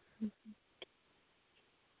Applejack.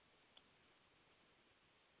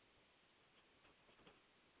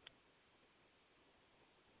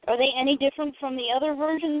 Are they any different from the other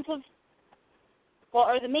versions of? Well,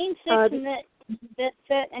 are the main six in that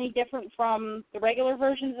set any different from the regular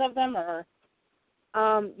versions of them, or?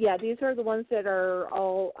 Yeah, these are the ones that are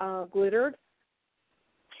all glittered.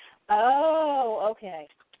 Oh, okay.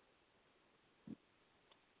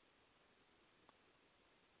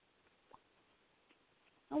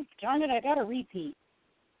 Oh, darn it, I got a repeat.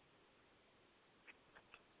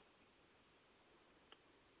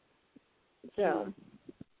 So,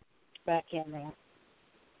 back in there.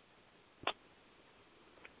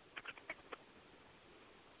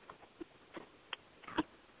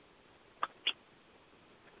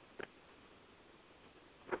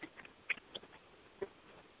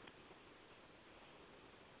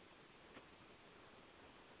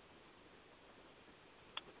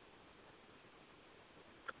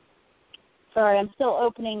 Sorry, I'm still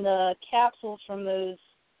opening the capsules from those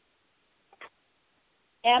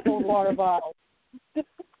apple water bottles.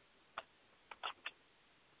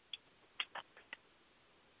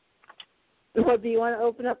 What, do you want to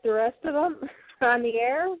open up the rest of them on the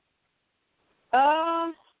air?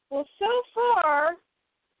 Well, so far,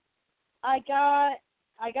 I got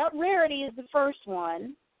Rarity as the first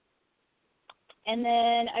one, and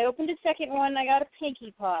then I opened a second one. I got a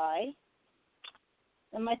Pinkie Pie,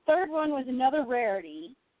 and my third one was another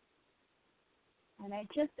Rarity, and I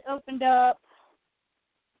just opened up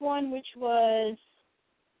one which was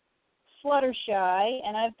Fluttershy,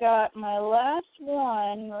 and I've got my last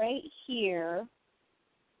one right here,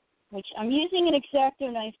 which I'm using an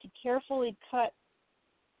X-Acto knife to carefully cut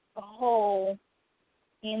a hole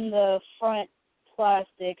in the front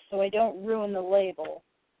plastic so I don't ruin the label.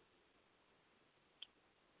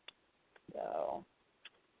 So,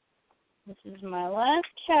 this is my last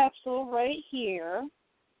capsule right here.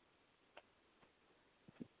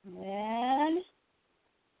 And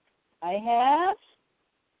I have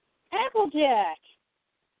Applejack.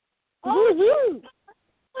 Oh,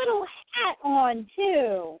 little hat on,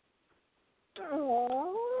 too.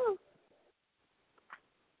 Aww.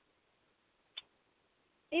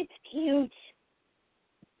 It's cute.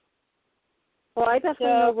 Well, I definitely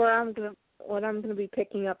know what I'm gonna be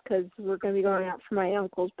picking up because we're gonna be going out for my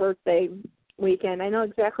uncle's birthday weekend. I know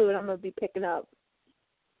exactly what I'm gonna be picking up.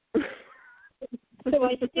 So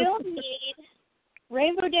I still need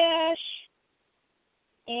Rainbow Dash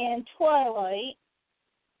and Twilight,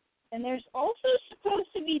 and there's also supposed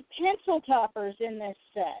to be pencil toppers in this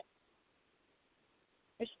set.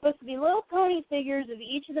 There's supposed to be little pony figures of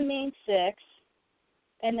each of the main 6,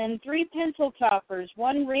 and then 3 pencil toppers,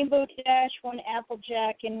 1 Rainbow Dash, 1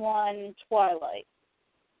 Applejack, and 1 Twilight.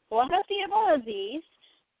 So I'll have to get one of these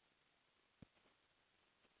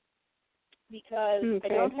because I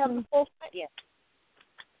don't have the full set yet.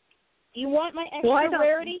 Do you want my extra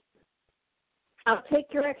Rarity? I'll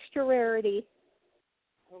take your extra Rarity.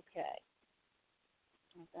 Okay.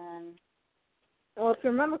 And then, well, if you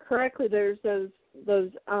remember correctly, there's those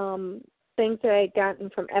things that I had gotten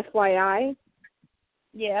from FYI.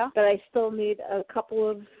 Yeah. But I still need a couple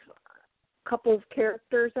of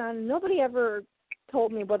characters on. Nobody ever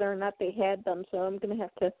told me whether or not they had them, so I'm gonna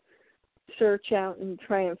have to search out and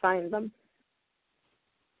try and find them.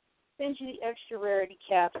 Send you the extra Rarity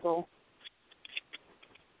capsule.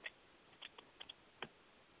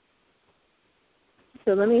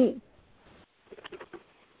 So let me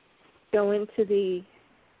go into the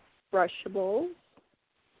brushables.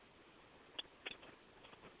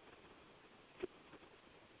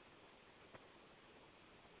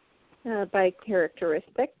 By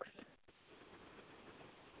characteristics.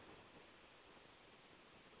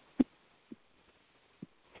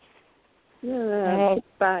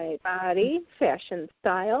 By body, fashion,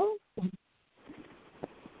 style.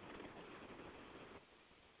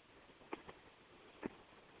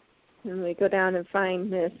 And we go down and find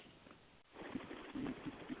Miss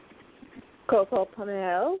Coco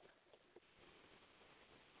Pamel.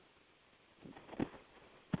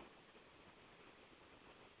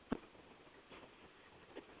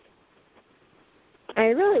 I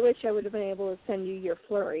really wish I would have been able to send you your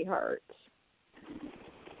flurry hearts.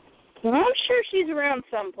 Well, I'm sure she's around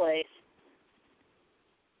someplace.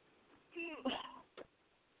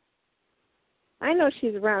 I know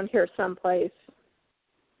she's around here someplace.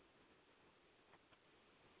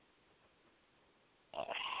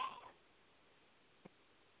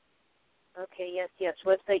 Okay, yes.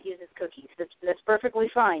 Website uses cookies. That's perfectly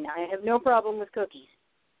fine. I have no problem with cookies.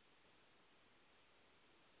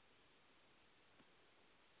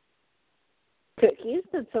 Cookies?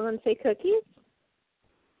 Did someone say cookies?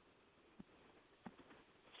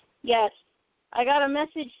 Yes. I got a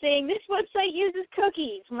message saying this website uses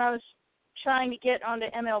cookies when I was trying to get onto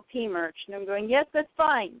MLP merch. And I'm going, yes, that's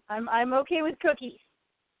fine. I'm okay with cookies.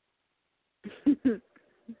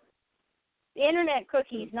 The internet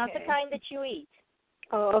cookies, not the kind that you eat.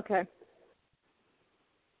 Oh, okay.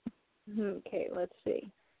 Okay, let's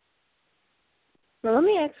see. Well, let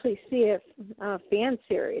me actually see if fan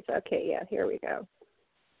series. Okay, yeah, here we go.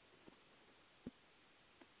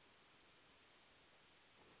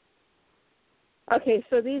 Okay,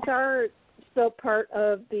 so these are still part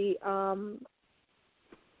of the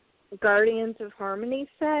Guardians of Harmony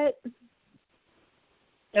set.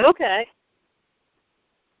 Okay.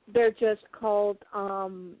 They're just called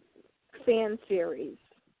fan series.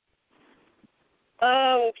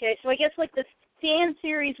 Oh, okay. So I guess like the fan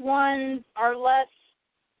series ones are less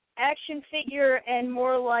action figure and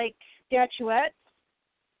more like statuettes?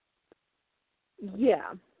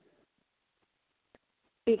 Yeah.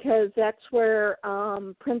 Because that's where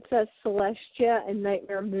Princess Celestia and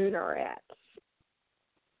Nightmare Moon are at.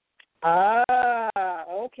 Ah,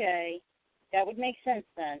 okay. That would make sense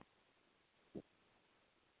then.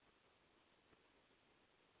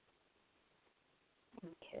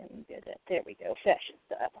 There we go, fashion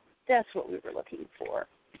style. That's what we were looking for.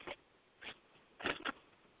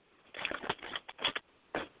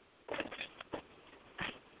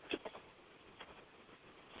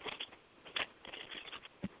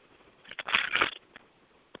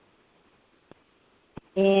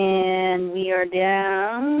 And we are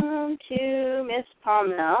down to Miss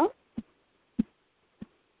Palmel, I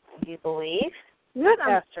do believe.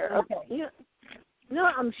 Okay.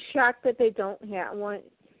 I'm shocked that they don't have one.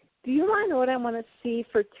 Do you want to know what I want to see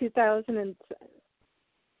for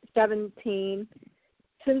 2017?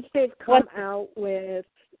 Since they've come out with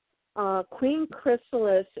Queen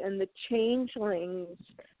Chrysalis and the Changelings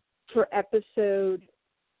for episode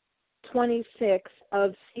 26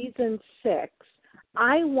 of season 6,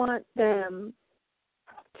 I want them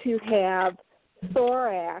to have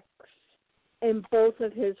Thorax in both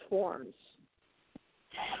of his forms.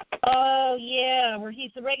 Oh, yeah, where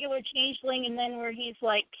he's the regular changeling and then where he's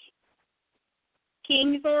like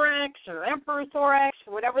King Thorax or Emperor Thorax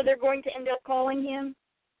or whatever they're going to end up calling him.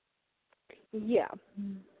 Yeah.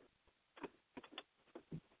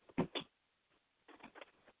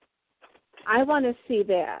 I want to see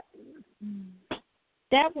that.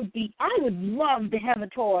 That would be, I would love to have a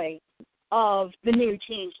toy of the new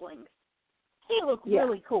changelings. They look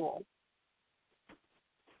really cool.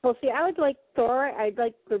 Well, see, I would like I'd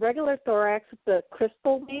like the regular Thorax with the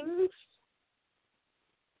crystal wings.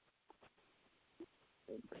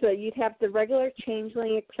 So you'd have the regular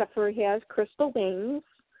changeling, except for he has crystal wings.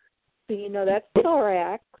 So you know that's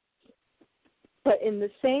Thorax. But in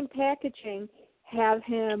the same packaging, have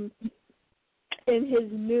him in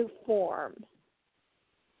his new form.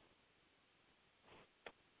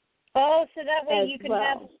 Oh, so that way you can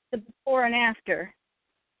have the before and after.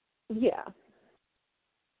 Yeah.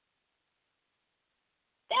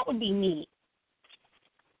 That would be neat.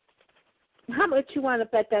 How much you want to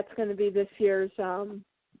bet that's going to be this year's what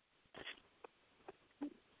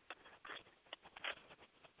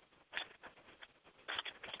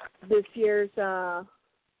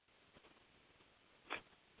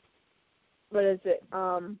is it?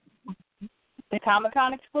 The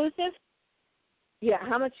Comic-Con exclusive? Yeah,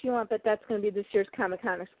 how much do you want to bet that's going to be this year's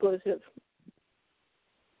Comic-Con exclusive?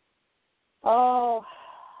 Oh,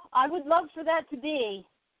 I would love for that to be,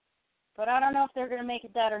 but I don't know if they're going to make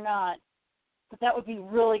it that or not. But that would be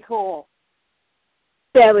really cool.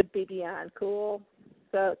 That would be beyond cool.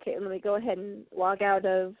 So, okay, let me go ahead and log out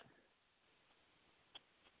of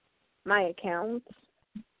my account.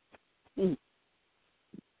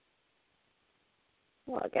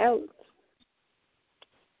 Log out.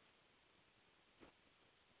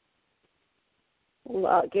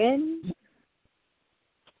 Log in.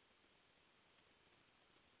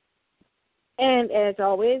 And as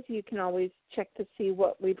always, you can always check to see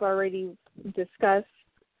what we've already discussed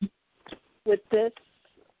with this,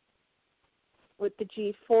 with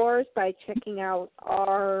the G4s, by checking out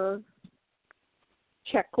our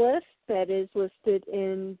checklist that is listed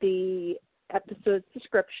in the episode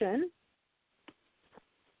description.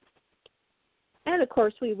 And, of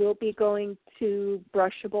course, we will be going to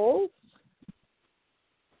Brushables.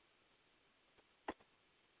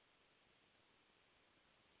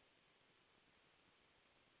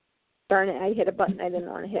 Darn it, I hit a button I didn't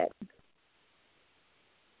want to hit.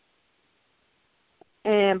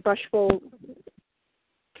 And Brushable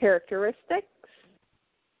characteristics.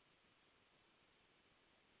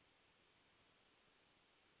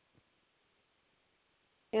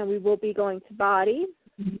 And we will be going to body.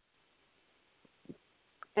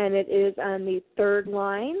 And it is on the third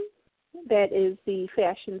line. That is the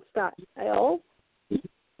fashion style.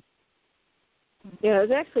 Yeah, it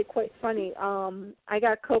was actually quite funny. I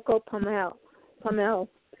got Coco Palmel,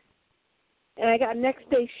 and I got next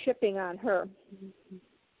day shipping on her.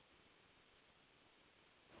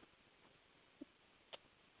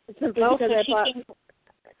 Simply because I bought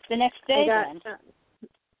the next day.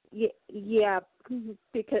 Yeah,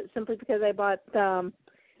 because I bought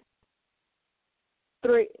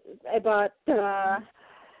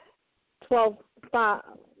 12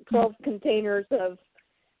 containers of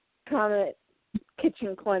Comet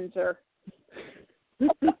kitchen cleanser.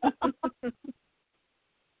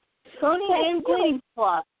 Pony and cleaning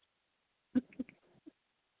plus.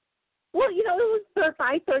 Well, it was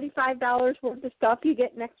 $35 worth of stuff. You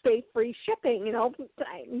get next day free shipping,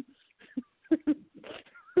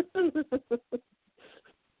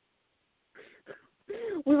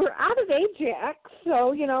 We were out of Ajax,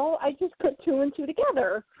 so, I just put two and two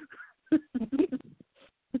together.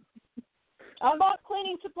 I bought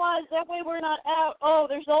cleaning supplies. That way we're not out. Oh,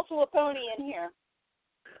 there's also a pony in here.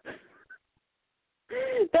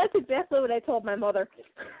 That's exactly what I told my mother.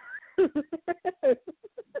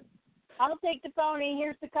 I'll take the pony.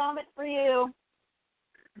 Here's the comet for you.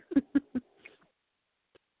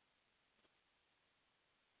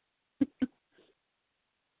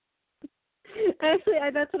 Actually,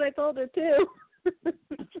 that's what I told her, too.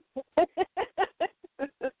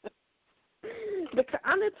 The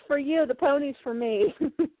comet's for you, the pony's for me.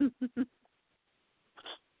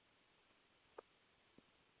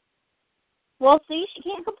 Well, see, she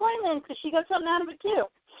can't complain then because she got something out of it, too.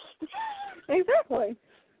 Exactly.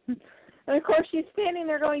 And, of course, she's standing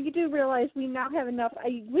there going, you do realize we now have enough.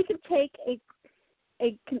 We could take a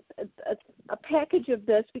package of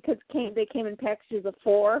this because they came in packages of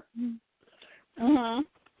 4. Mm-hmm.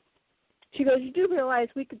 She goes, you do realize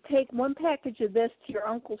we could take one package of this to your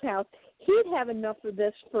uncle's house. He'd have enough of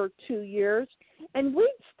this for 2 years, and we'd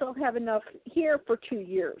still have enough here for 2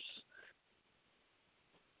 years.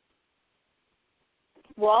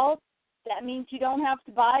 Well, that means you don't have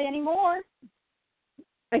to buy any more.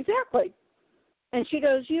 Exactly. And she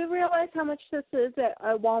goes, you realize how much this is at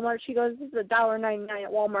Walmart? She goes, this is $1.99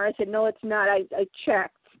 at Walmart. I said, no, it's not. I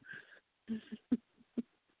checked.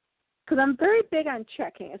 Because I'm very big on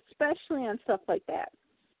checking, especially on stuff like that.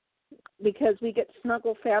 Because we get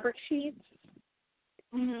Snuggle fabric sheets,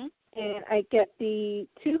 Mm-hmm. and I get the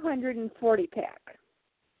 240 pack,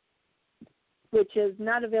 which is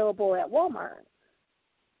not available at Walmart.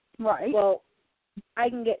 Right. Well, I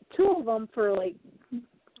can get 2 of them for like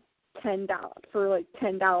 $10.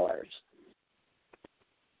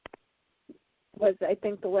 Was, I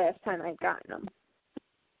think, the last time I'd gotten them.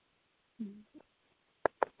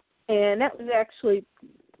 And that was actually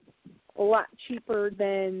a lot cheaper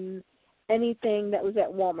than anything that was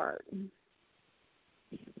at Walmart.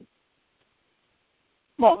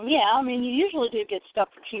 Well, yeah, I mean, you usually do get stuff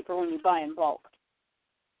for cheaper when you buy in bulk.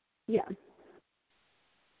 Yeah.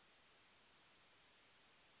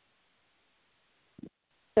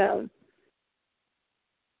 So,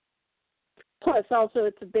 plus also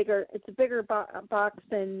it's a bigger box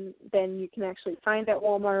than you can actually find at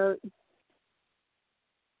Walmart.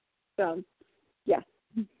 So, yeah.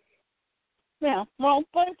 Yeah, well,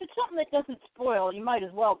 but if it's something that doesn't spoil, you might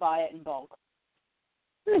as well buy it in bulk.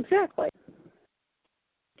 Exactly.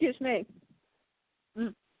 Excuse me.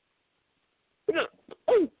 Mm.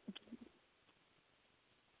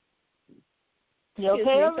 You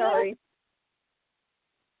okay over there? Sorry.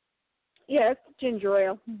 Yeah, it's ginger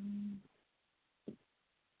ale.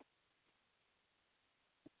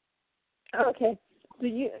 Okay. Do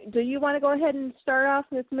you want to go ahead and start off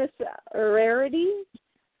with Miss Rarity?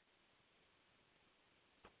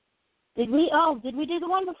 Did we do the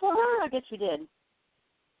one before her? I guess we did.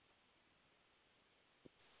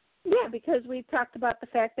 Yeah, because we talked about the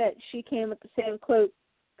fact that she came with the same cloak,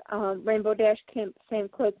 Rainbow Dash came with the same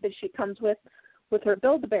cloak that she comes with her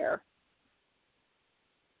Build-A-Bear.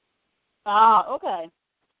 Ah, okay.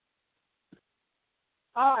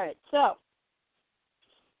 All right, so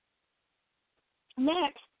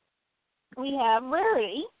next we have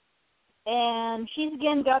Rarity, and she's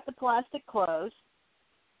again got the plastic clothes.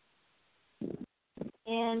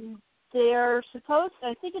 And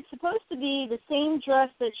I think it's supposed to be the same dress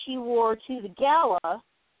that she wore to the gala,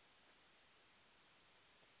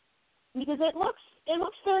 because it looks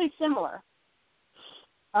very similar.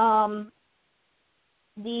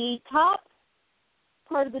 The top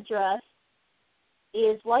part of the dress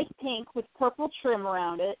is light pink with purple trim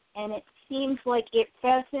around it, and it seems like it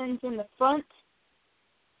fastens in the front,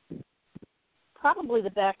 probably the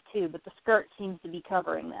back too, but the skirt seems to be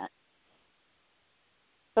covering that.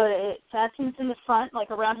 But it fastens in the front, like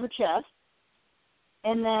around her chest.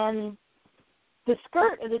 And then the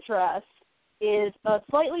skirt of the dress is a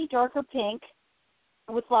slightly darker pink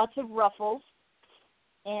with lots of ruffles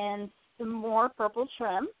and some more purple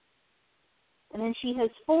trim. And then she has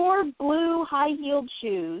 4 blue high-heeled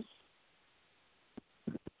shoes,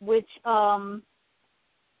 which I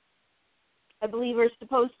believe are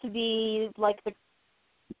supposed to be like the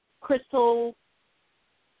crystal-looking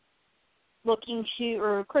shoe,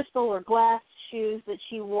 or crystal or glass shoes that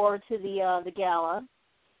she wore to the gala.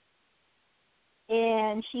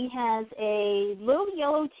 And she has a little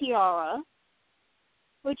yellow tiara,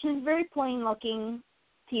 which is very plain-looking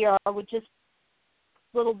tiara with just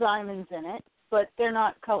little diamonds in it, but they're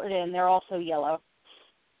not colored in. They're also yellow.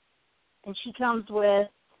 And she comes with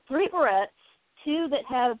 3 barrettes, 2 that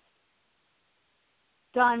have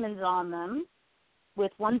diamonds on them,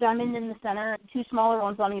 with 1 diamond in the center and 2 smaller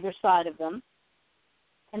ones on either side of them.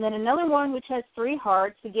 And then another one which has 3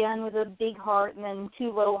 hearts, again with a big heart and then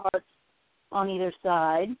 2 little hearts on either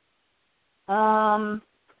side.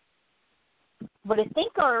 what I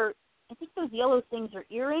think those yellow things are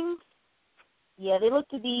earrings. Yeah, they look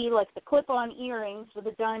to be like the clip-on earrings with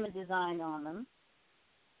a diamond design on them.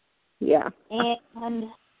 Yeah. And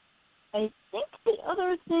I think the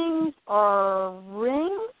other things are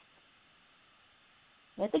rings.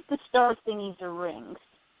 I think the star thingies are rings.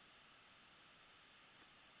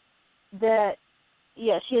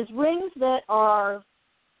 She has rings that are,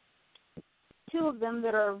 2 of them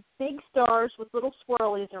that are big stars with little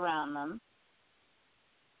swirlies around them.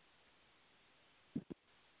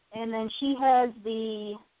 And then she has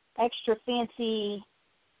the extra fancy,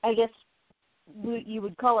 I guess you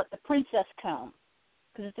would call it the princess comb,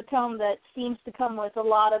 because it's a comb that seems to come with a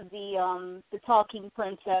lot of the talking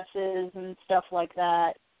princesses and stuff like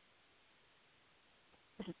that.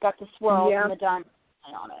 It's got the swirls and the diamond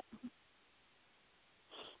on it.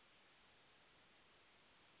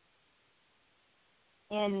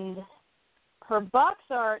 And her box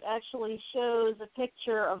art actually shows a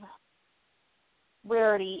picture of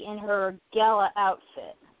Rarity in her gala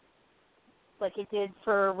outfit, like it did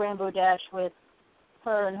for Rainbow Dash with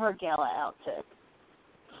her in her gala outfit.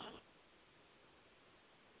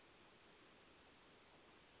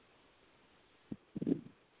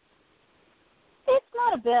 It's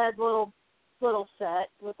not a bad little set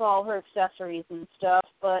with all her accessories and stuff,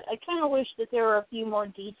 but I kind of wish that there were a few more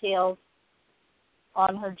details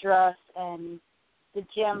on her dress and the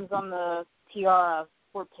gems on the tiara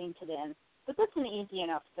were painted in. But that's an easy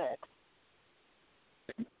enough fix.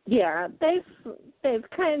 Yeah, they've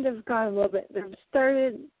kind of gone a little bit. They've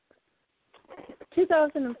started.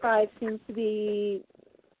 2005 seems to be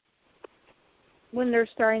when they're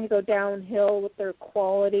starting to go downhill with their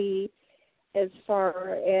quality, as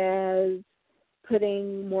far as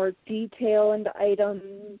putting more detail into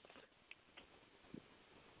items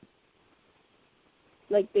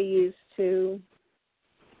like they used to.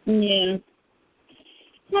 Yeah.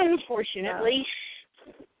 Unfortunately.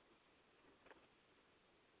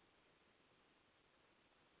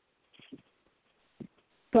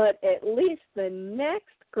 But at least the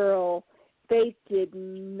next girl, they did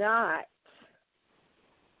not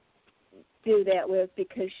do that with,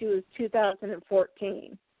 because she was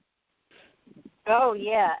 2014. Oh,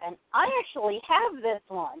 yeah, and I actually have this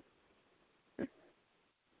one.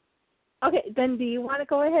 Okay, then do you want to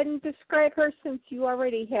go ahead and describe her since you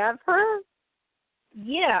already have her?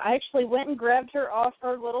 Yeah, I actually went and grabbed her off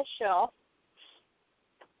her little shelf.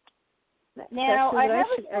 Now, I have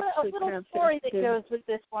a little story that goes with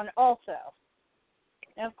this one also.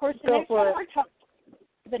 Now, of course, the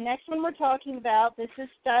next one we're talking about, this is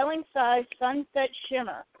Styling Size Sunset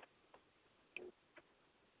Shimmer.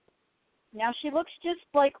 Now, she looks just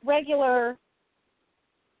like regular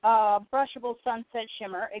brushable Sunset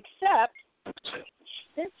Shimmer, except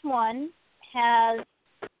this one has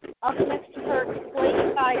up next to her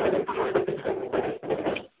display side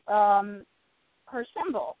her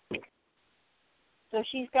symbol. So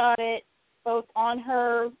she's got it both on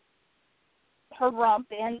her rump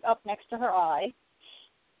and up next to her eye.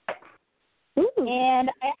 Ooh. And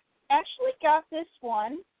I actually got this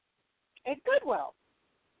one at Goodwill.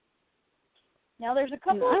 Now, there's a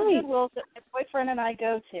couple of Goodwills that my boyfriend and I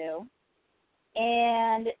go to,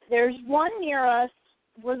 and there's one near us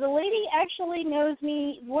where the lady actually knows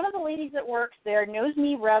me. One of the ladies that works there knows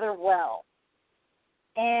me rather well.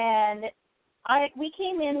 And we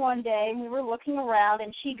came in one day, and we were looking around,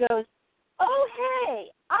 and she goes, "Oh,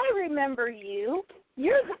 hey, I remember you.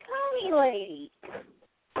 You're the pony lady."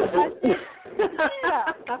 I said,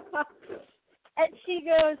 "Yeah." And she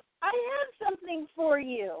goes, "I have something for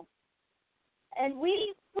you." And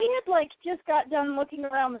we had just got done looking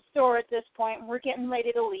around the store at this point, and we're getting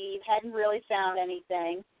ready to leave, hadn't really found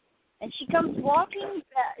anything. And she comes walking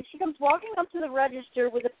up to the register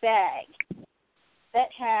with a bag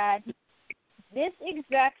that had this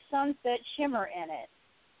exact Sunset Shimmer in it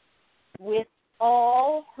with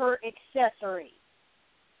all her accessories.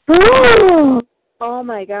 Oh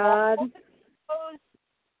my God.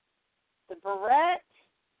 The barrette,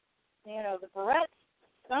 the barrette,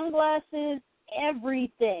 sunglasses,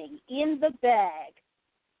 everything in the bag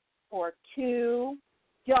for $2.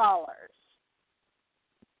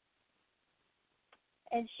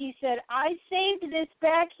 And she said, "I saved this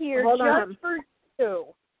back here just for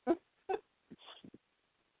you."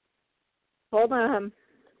 Hold on.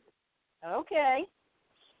 Okay.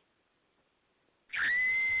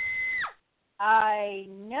 I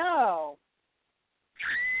know.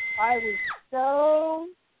 I was so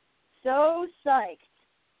psyched.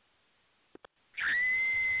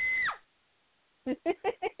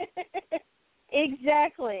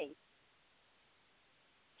 Exactly.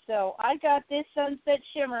 So I got this Sunset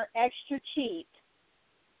Shimmer extra cheap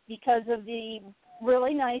because of the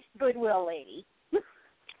really nice Goodwill lady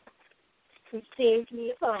who saved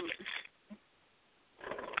me a phone.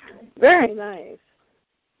 Very nice.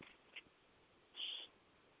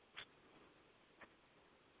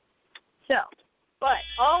 So, but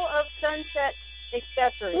all of Sunset's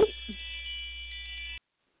accessories,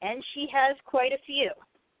 and she has quite a few.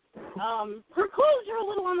 Her clothes are a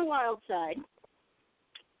little on the wild side,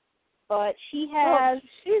 but she has... Oh,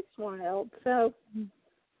 she's wild, so...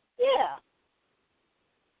 Yeah.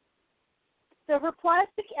 So her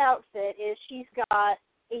plastic outfit is she's got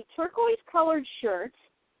a turquoise-colored shirt,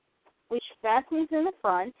 which fastens in the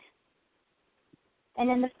front, and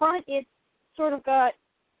in the front it's sort of got,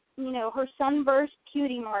 you know, her sunburst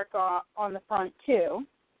cutie mark on the front, too,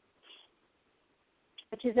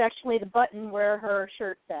 which is actually the button where her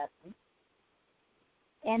shirt fastens.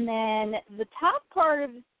 And then the top part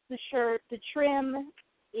of the shirt, the trim,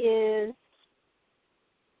 is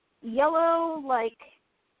yellow, like,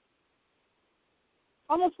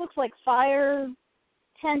 almost looks like fire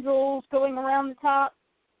tendrils going around the top.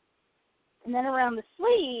 And then around the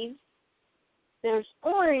sleeves, there's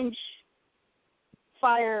orange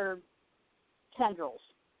fire tendrils.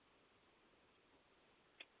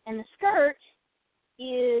 And the skirt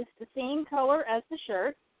is the same color as the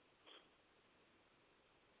shirt.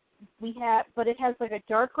 But it has like a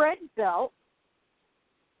dark red belt,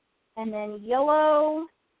 and then yellow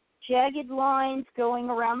jagged lines going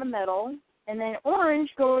around the middle, and then orange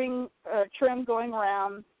trim going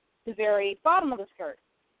around the very bottom of the skirt.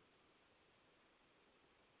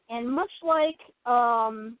 And much like I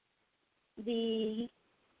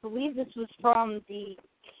believe this was from the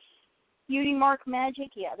Cutie Mark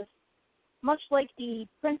Magic, much like the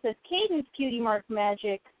Princess Cadence Cutie Mark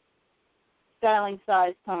Magic styling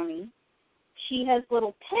size pony, she has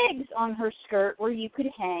little pegs on her skirt where you could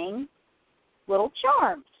hang little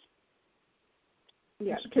charms.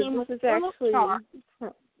 Yeah, because this is actually...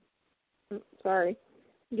 Sorry.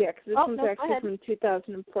 Yeah, because this one's actually from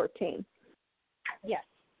 2014. Yes.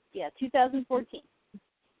 Yeah, 2014.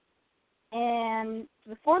 And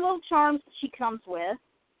the 4 little charms that she comes with,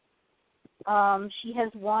 she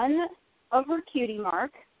has one of her cutie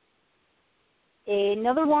mark,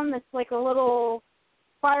 another one that's like a little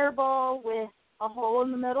fireball with a hole in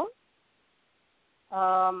the middle,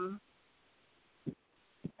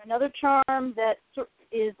 another charm that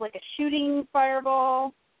is like a shooting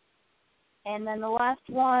fireball, and then the last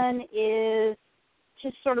one is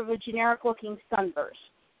just sort of a generic-looking sunburst.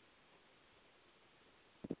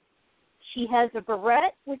 She has a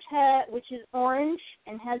barrette, which is orange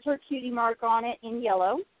and has her cutie mark on it in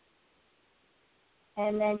yellow.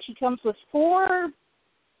 And then she comes with 4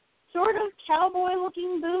 sort of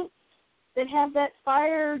cowboy-looking boots that have that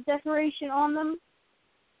fire decoration on them.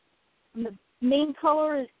 And the main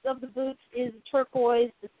color of the boots is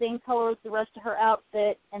turquoise, the same color as the rest of her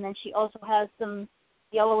outfit. And then she also has some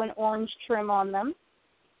yellow and orange trim on them.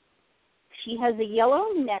 She has a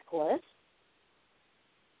yellow necklace,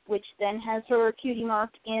 which then has her cutie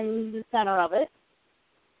mark in the center of it.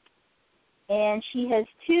 And she has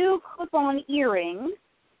 2 clip-on earrings,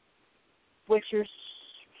 which are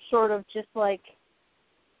sort of just like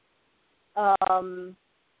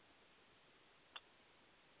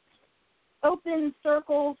open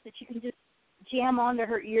circles that you can just jam onto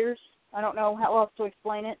her ears. I don't know how else to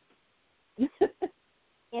explain it.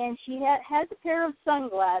 And she has a pair of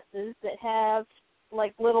sunglasses that have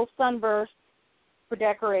like little sunbursts for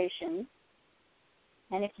decoration.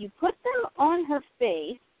 And if you put them on her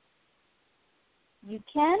face, you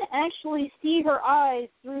can actually see her eyes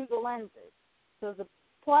through the lenses. So the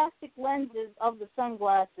plastic lenses of the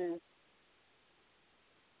sunglasses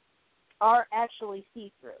are actually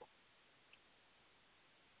see-through.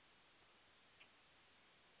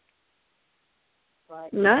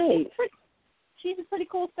 But nice. She's a pretty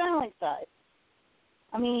cool styling size.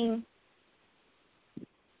 I mean,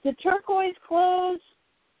 the turquoise clothes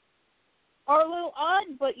are a little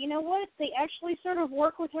odd, but you know what? They actually sort of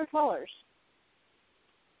work with her colors.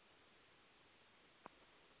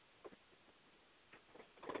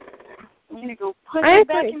 I'm going to go put her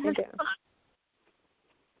back in her spot.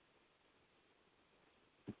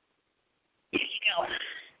 Here you go.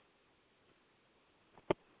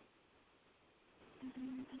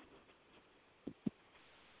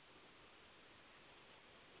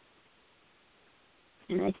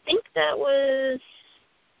 And I think that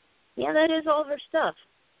is all of her stuff.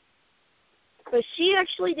 But she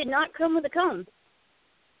actually did not come with a comb.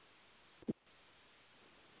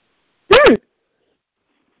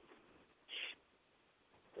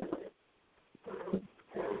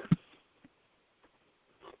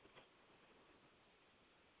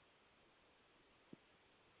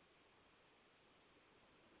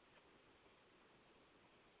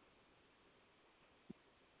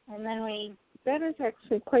 And then we... That is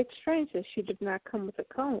actually quite strange that she did not come with a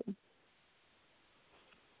comb.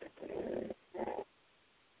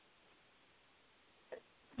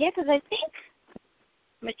 Yeah, because I think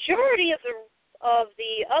majority of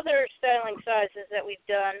the other styling sizes that we've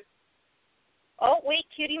done... Oh, wait,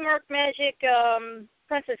 Cutie Mark Magic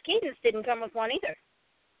Princess Cadence didn't come with one either.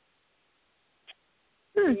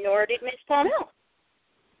 Nor did Miss Palmel.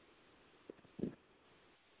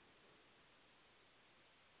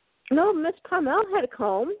 No, Miss Palmel had a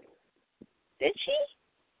comb. Did she?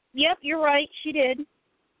 Yep, you're right. She did.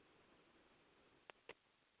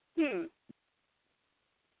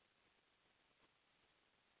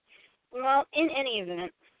 Well, in any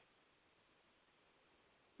event,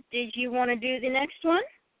 did you want to do the next one?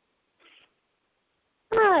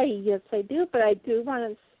 Yes, I do, but I do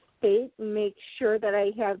want to state and make sure that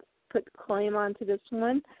I have put claim onto this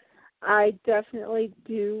one. I definitely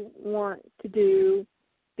do want to do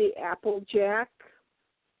the Applejack.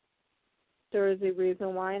 There is a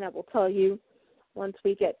reason why, and I will tell you once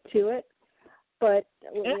we get to it. But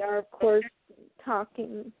we are, of course,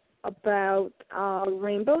 talking about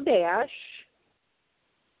Rainbow Dash.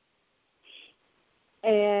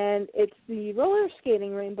 And it's the roller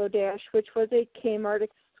skating Rainbow Dash, which was a Kmart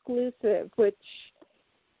exclusive, which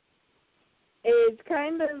is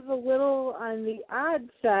kind of a little on the odd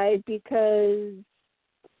side because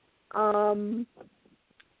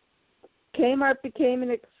Kmart became an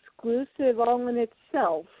exclusive all in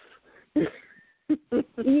itself. Yeah.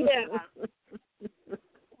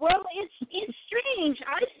 Well, it's strange.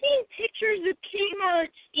 I've seen pictures of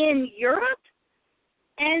Kmart's in Europe,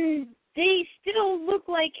 and they still look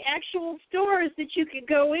like actual stores that you could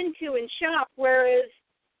go into and shop, whereas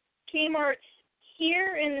Kmart's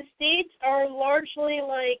here in the States are largely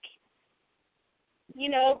like,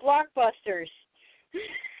 Blockbusters.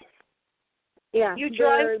 Yeah. You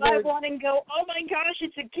drive by one and go, oh my gosh,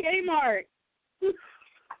 it's a Kmart.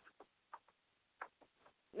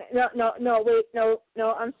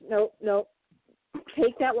 No.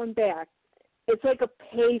 Take that one back. It's like a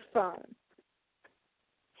payphone.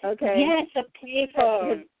 Okay. Yes, a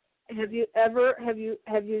payphone. Have you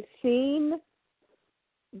seen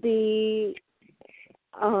the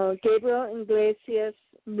Gabriel Iglesias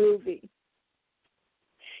movie?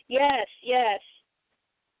 Yes.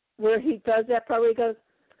 Where he does that part where he goes,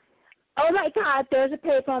 oh my God, there's a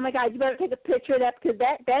payphone. Oh my God, you better take a picture of that because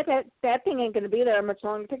that thing ain't going to be there much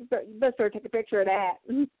longer. You better take a picture of that.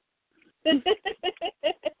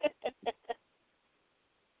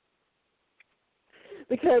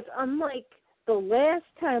 Because unlike the last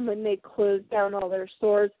time when they closed down all their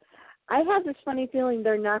stores, I have this funny feeling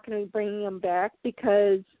they're not going to be bringing them back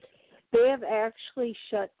because they have actually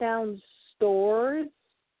shut down stores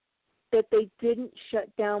that they didn't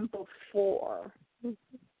shut down before.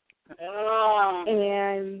 Oh.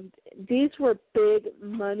 And these were big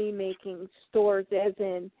money-making stores, as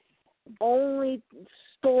in only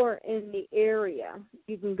store in the area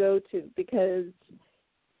you can go to because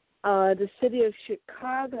the city of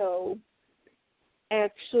Chicago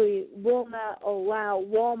actually will not allow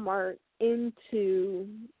Walmart into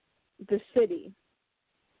the city.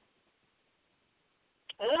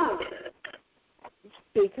 Oh.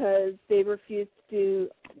 Because they refuse to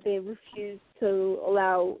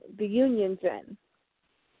allow the unions in.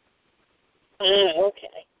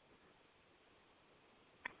 Okay.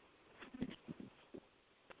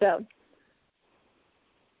 So,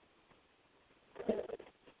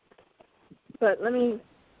 but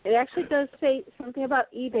it actually does say something about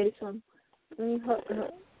eBay, so let me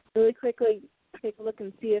really quickly take a look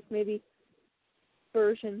and see if maybe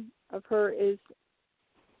version of her is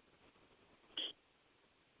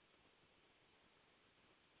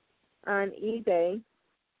on eBay.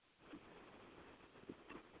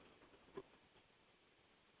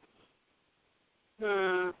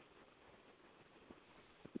 You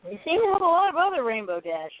seem to have a lot of other Rainbow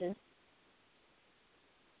Dashes.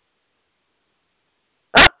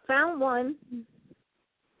 Oh, found one.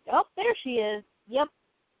 Oh, there she is. Yep.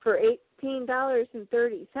 For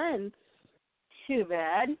 $18.30. Too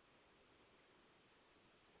bad.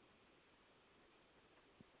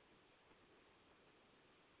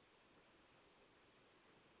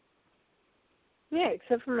 Yeah,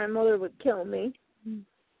 except for my mother would kill me.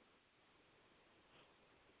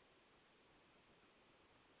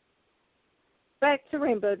 Back to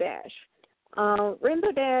Rainbow Dash.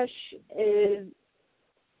 Rainbow Dash is,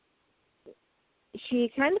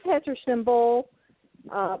 she kind of has her symbol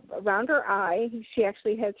around her eye. She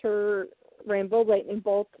actually has her rainbow lightning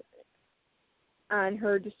bolt on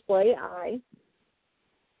her display eye.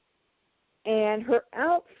 And her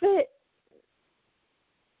outfit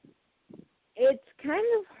it's kind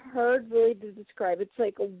of hard really to describe. It's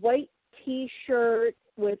like a white T-shirt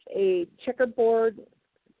with a checkerboard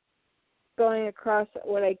going across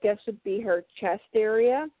what I guess would be her chest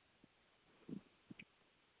area.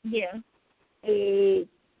 Yeah. A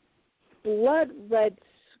blood red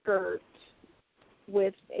skirt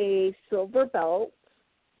with a silver belt,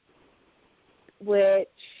 which,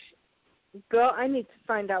 girl, I need to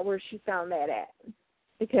find out where she found that at,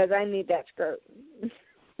 because I need that skirt.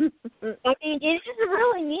 I mean, it is a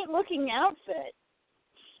really neat-looking outfit.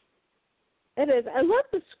 It is. I love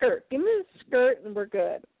the skirt. Give me the skirt and we're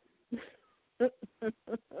good.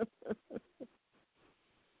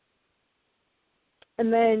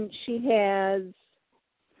 And then she has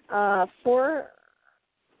four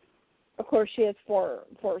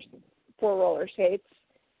roller skates.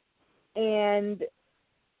 And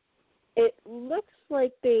it looks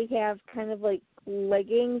like they have kind of like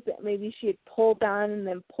leggings that maybe she had pulled on and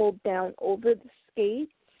then pulled down over the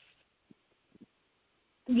skates.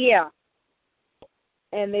 Yeah.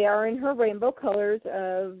 And they are in her rainbow colors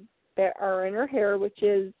that are in her hair, which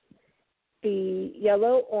is the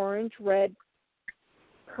yellow, orange, red,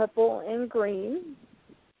 purple, and green.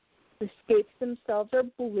 The skates themselves are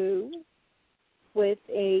blue with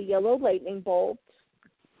a yellow lightning bolt.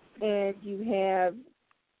 And you have,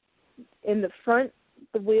 in the front,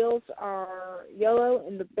 the wheels are yellow.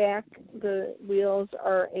 In the back, the wheels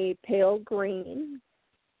are a pale green.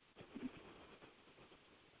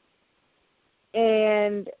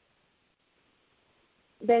 And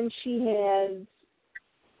then she has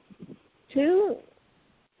two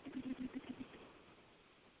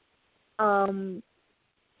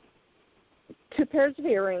pairs of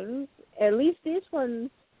earrings. At least these ones,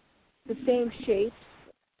 the same shapes,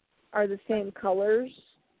 are the same colors.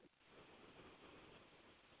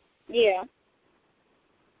 Yeah.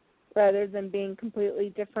 Rather than being completely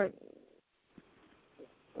different,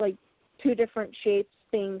 like two different shapes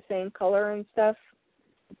being same color and stuff.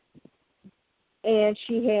 And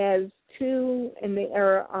she has two, and they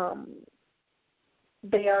are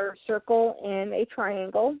circle and a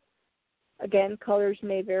triangle. Again, colors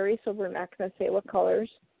may vary, so we're not going to say what colors.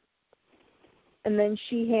 And then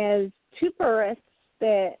she has two barrettes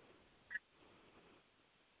that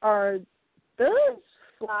are those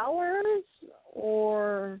flowers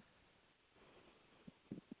or?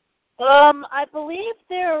 I believe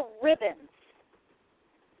they're ribbons.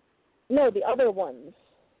 No, the other ones.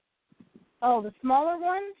 Oh, the smaller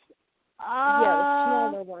ones? Yeah, the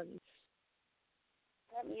smaller ones.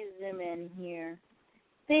 Let me zoom in here.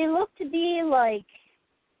 They look to be like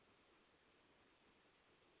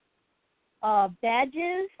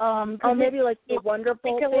badges. Maybe like the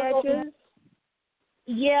Wonderful badges?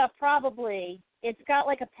 Yeah, probably. It's got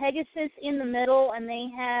like a Pegasus in the middle, and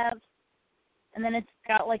then it's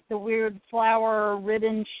got like the weird flower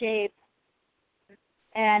ribbon shape,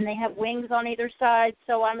 and they have wings on either side.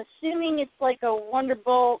 So I'm assuming it's like a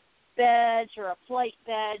Wonderbolt badge or a flight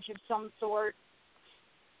badge of some sort.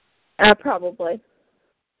 Probably.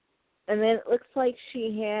 And then it looks like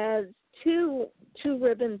she has two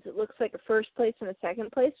ribbons. It looks like a first place and a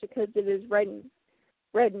second place because it is red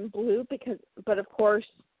and blue. But of course,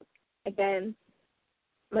 again,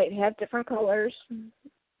 might have different colors.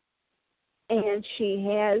 And she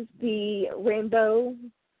has the rainbow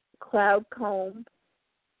cloud comb.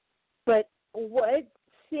 But what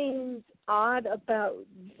seems odd about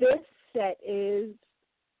this set is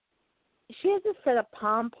she has a set of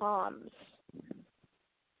pom-poms.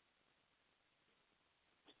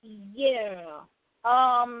 Yeah.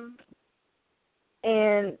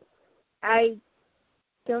 And I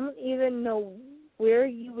don't even know where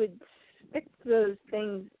you would stick those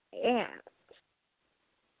things at.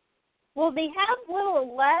 Well, they have little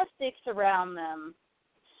elastics around them.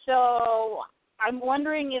 So I'm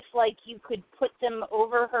wondering if, like, you could put them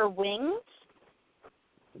over her wings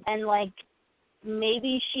and, like,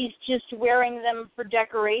 maybe she's just wearing them for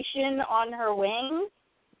decoration on her wings.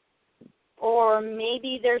 Or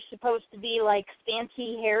maybe they're supposed to be, like,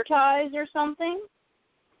 fancy hair ties or something.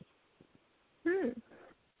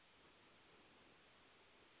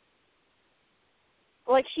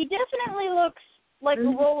 Like, she definitely looks like a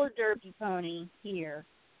roller derby pony here.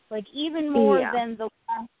 Like, even more than the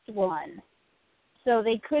last one. So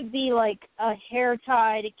they could be, like, a hair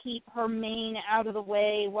tie to keep her mane out of the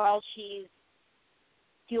way while she's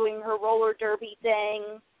doing her roller derby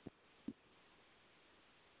thing.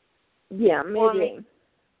 Yeah, maybe.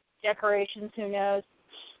 Decorations, who knows.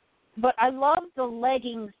 But I love the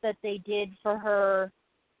leggings that they did for her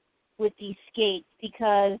with these skates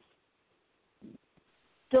because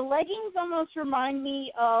the leggings almost remind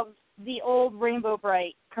me of the old Rainbow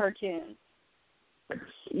Bright cartoons.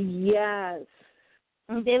 Yes.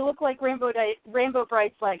 They look like Rainbow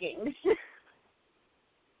Brights leggings.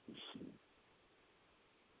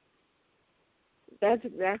 That's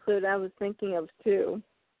exactly what I was thinking of, too.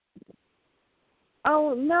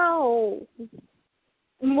 Oh, no.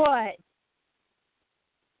 What?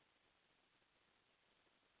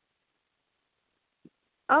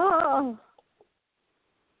 Oh.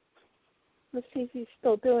 Let's see if he's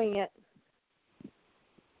still doing it.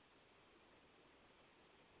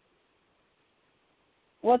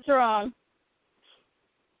 What's wrong?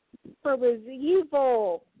 It was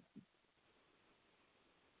evil.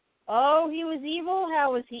 Oh, he was evil?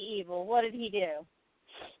 How was he evil? What did he do?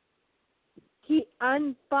 He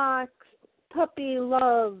unboxed Puppy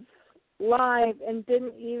Love live and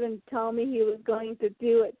didn't even tell me he was going to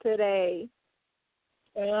do it today.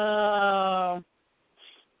 Oh.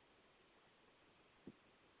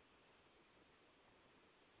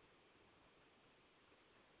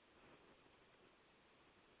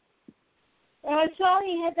 I saw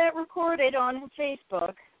he had that recorded on his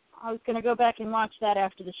Facebook. I was going to go back and watch that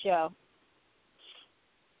after the show.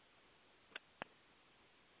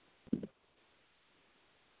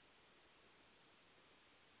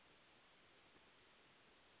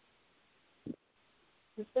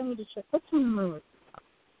 Just I need to check. What's in the mood?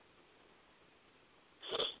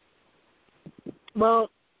 Well,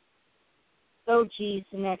 oh geez,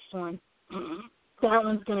 the next one. That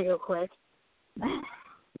one's going to go quick.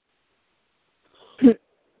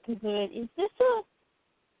 Is this a...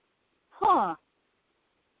 Huh.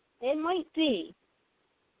 It might be.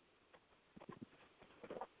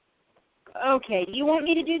 Okay, do you want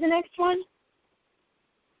me to do the next one?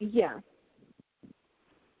 Yeah.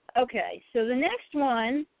 Okay, so the next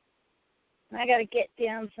one, I got to get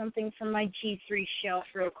down something from my G3 shelf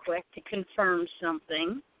real quick to confirm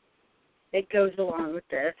something that goes along with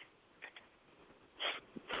this.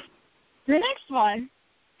 The next one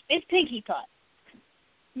is Pinkie Pie.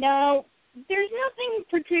 Now, there's nothing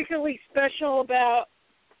particularly special about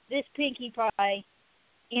this Pinkie Pie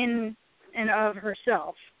in and of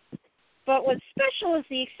herself. But what's special is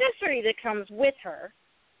the accessory that comes with her,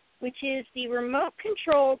 which is the remote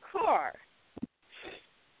control car.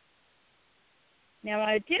 Now,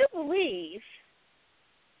 I do believe,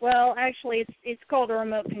 well, actually, it's called a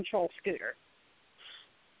remote control scooter.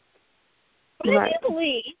 But right. I do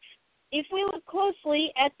believe, if we look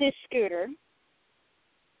closely at this scooter,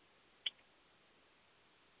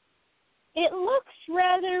 it looks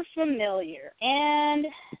rather familiar. And,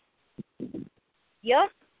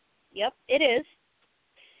 yep, it is.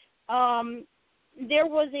 There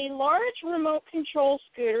was a large remote control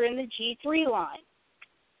scooter in the G3 line.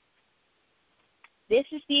 This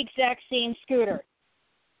is the exact same scooter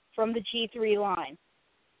from the G3 line.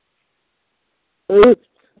 Oops.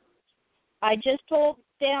 I just pulled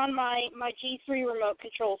down my G3 remote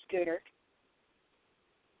control scooter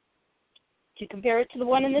to compare it to the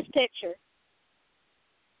one in this picture,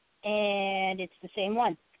 and it's the same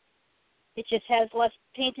one. It just has less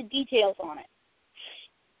painted details on it.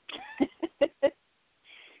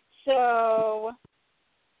 So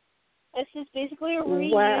this is basically a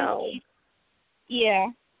reused. Wow.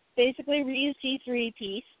 Yeah, basically a reused G3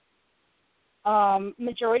 piece.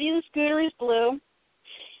 Majority of the scooter is blue,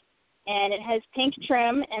 and it has pink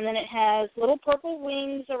trim, and then it has little purple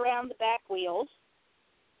wings around the back wheels.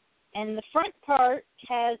 And the front part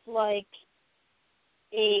has like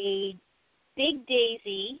a big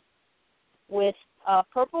daisy with a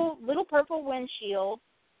little purple windshield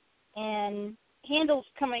and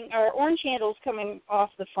orange handles coming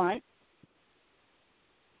off the front.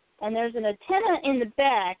 And there's an antenna in the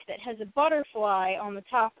back that has a butterfly on the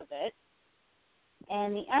top of it.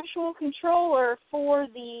 And the actual controller for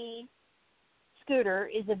the scooter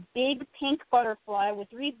is a big pink butterfly with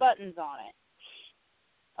 3 buttons on it.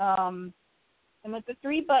 And with the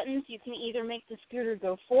 3 buttons, you can either make the scooter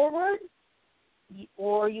go forward,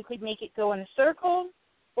 or you could make it go in a circle,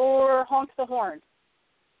 or honk the horn.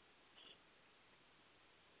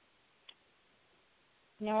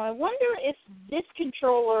 Now, I wonder if this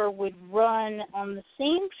controller would run on the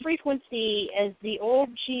same frequency as the old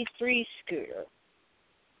G3 scooter.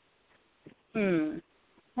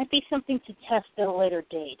 Might be something to test at a later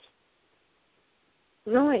date.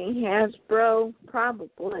 Really, Hasbro,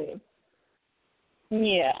 probably.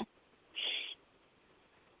 Yeah.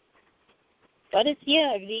 But it's,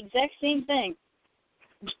 the exact same thing.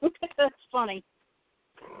 That's funny.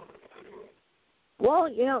 Well,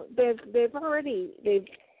 they've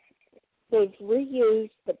reused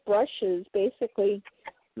the brushes basically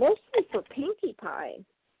mostly for Pinkie Pie.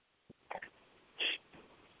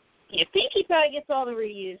 Yeah, Pinkie Pie gets all the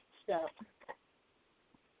reused stuff.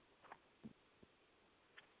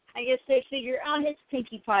 I guess they figure, oh, it's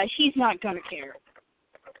Pinkie Pie. She's not going to care.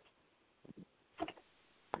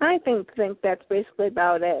 I think that's basically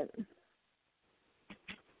about it.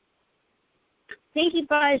 Pinkie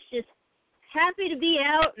Pie is just happy to be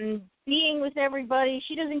out and being with everybody.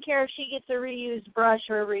 She doesn't care if she gets a reused brush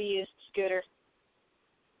or a reused scooter.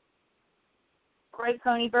 Right,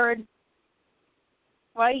 Pony Bird?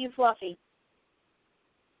 Why are you fluffy?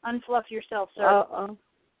 Unfluff yourself, sir. Uh-oh.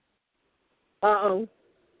 Uh-oh.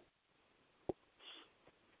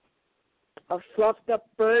 A fluffed up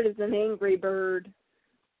bird is an angry bird.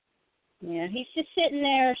 Yeah, he's just sitting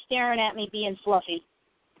there staring at me being fluffy.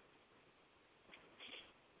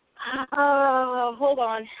 Hold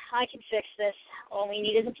on. I can fix this. All we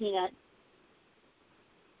need is a peanut.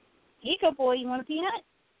 Here you go, boy. You want a peanut?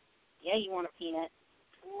 Yeah, you want a peanut.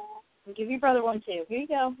 I'll give your brother one, too. Here you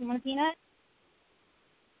go. You want a peanut?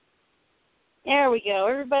 There we go.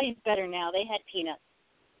 Everybody's better now. They had peanuts.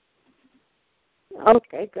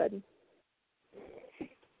 Okay, good.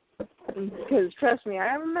 Because trust me,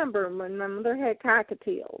 I remember when my mother had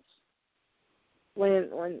cockatiels. When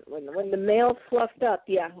the male fluffed up,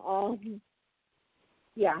 yeah,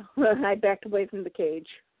 I backed away from the cage.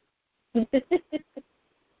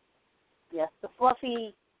 Yes, the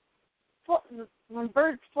fluffy. When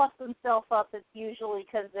birds fluff themselves up, it's usually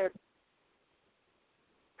because they're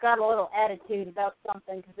got a little attitude about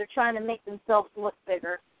something because they're trying to make themselves look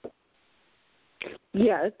bigger.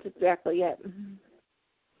 Yeah, that's exactly it.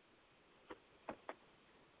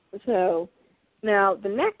 So, now the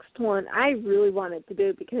next one I really wanted to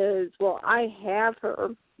do because, well, I have her,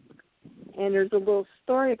 and there's a little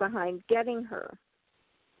story behind getting her.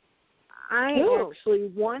 I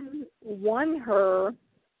actually won her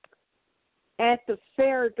at the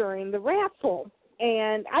fair during the raffle,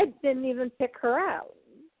 and I didn't even pick her out.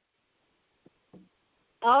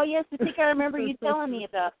 Oh, yes, I think I remember you telling me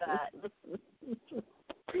about that.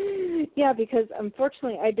 Yeah, because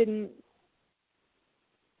unfortunately I didn't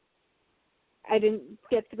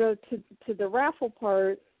get to go to the raffle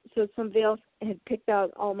part, so somebody else had picked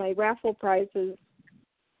out all my raffle prizes.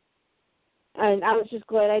 And I was just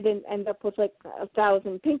glad I didn't end up with like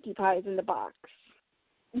 1,000 Pinkie Pies in the box.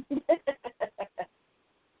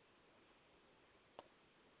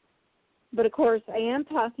 But of course, I am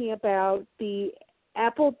talking about the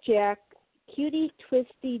Applejack Cutie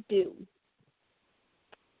Twisty Doo.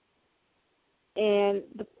 And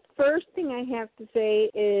the first thing I have to say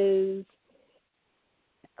is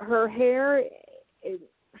her hair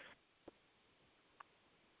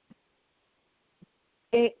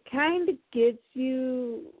it kind of gives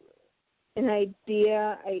you an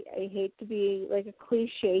idea, I hate to be like a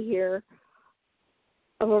cliche here,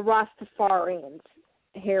 of a Rastafarian's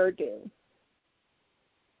hairdo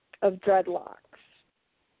of dreadlocks.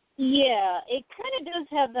 Yeah, it kind of does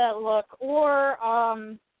have that look. Or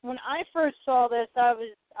when I first saw this,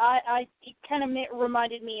 it kind of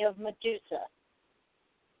reminded me of Medusa.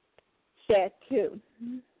 That too.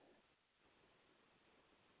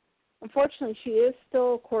 Unfortunately, she is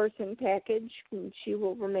still, of course, in package, and she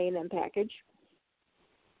will remain in package,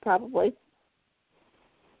 probably.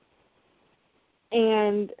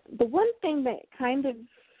 And the one thing that kind of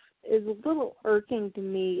is a little irking to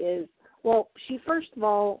me is, well, she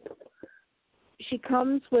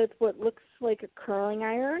comes with what looks like a curling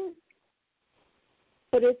iron,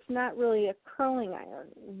 but it's not really a curling iron.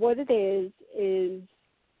 What it is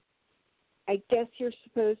I guess you're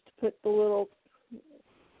supposed to put the little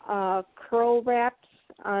curl wraps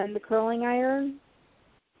on the curling iron.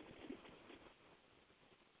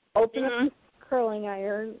 Open up the curling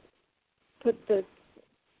iron, put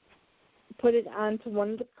it onto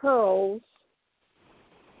one of the curls,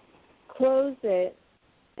 close it,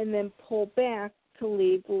 and then pull back to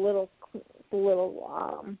leave the little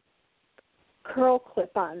curl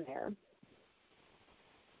clip on there.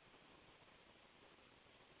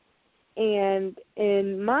 And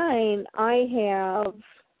in mine, I have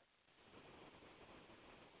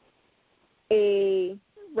a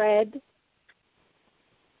red,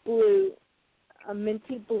 blue, a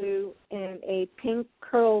minty blue, and a pink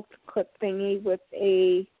curl clip thingy with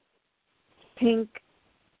a pink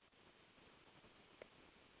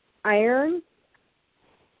iron.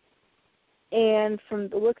 And from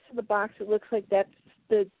the looks of the box, it looks like that's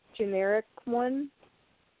the generic one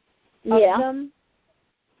of them.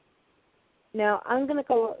 Now, I'm going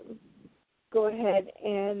to go ahead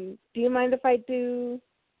and, do you mind if I do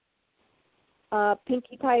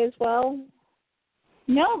Pinkie Pie as well?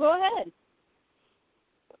 No, go ahead.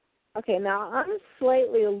 Okay, now I'm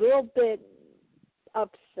a little bit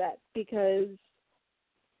upset because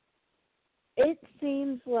it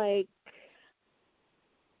seems like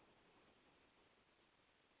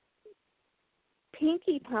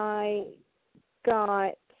Pinkie Pie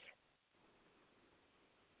got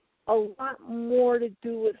a lot more to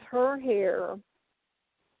do with her hair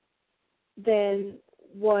than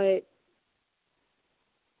what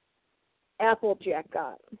Applejack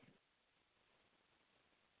got.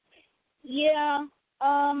 Yeah.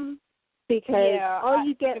 Because all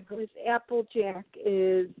you I get with Applejack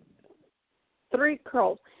is 3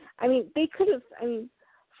 curls. I mean, they could have,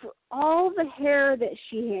 for all the hair that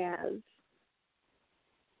she has,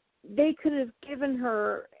 they could have given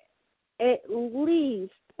her at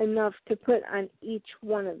least enough to put on each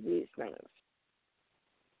one of these things.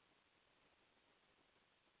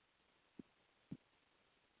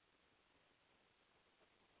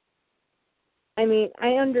 I mean,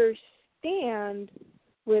 I understand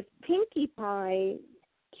with Pinkie Pie,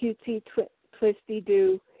 Cutesy Twisty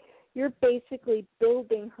Doo, you're basically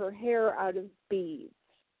building her hair out of beads.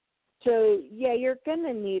 So, yeah, you're going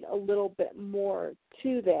to need a little bit more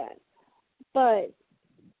to that. But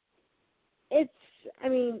it's, I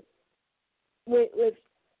mean, with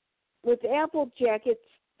Applejack, it's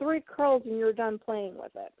 3 curls and you're done playing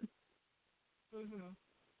with it. Mhm.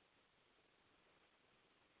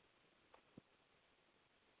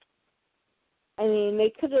 I mean, they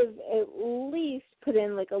could have at least put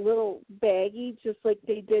in like a little baggie, just like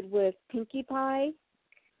they did with Pinkie Pie,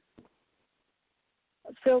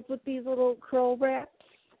 filled with these little curl wraps.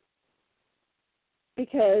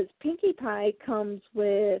 Because Pinkie Pie comes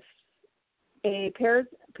with a pair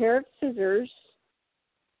of scissors,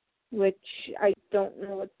 which I don't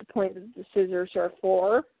know what the point of the scissors are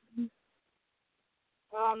for.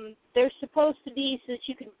 They're supposed to be so that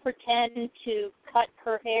you can pretend to cut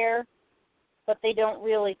her hair, but they don't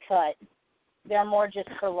really cut. They're more just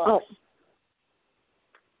for looks.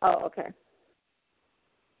 Oh, okay.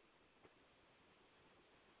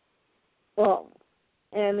 Well,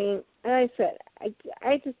 I mean, and I said,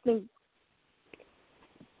 I just think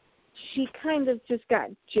she kind of just got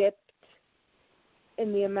gypped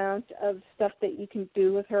in the amount of stuff that you can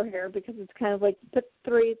do with her hair, because it's kind of like put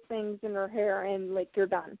 3 things in her hair and like you're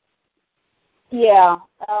done. Yeah,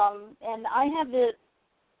 and I have the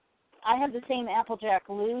same Applejack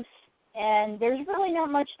loose, and there's really not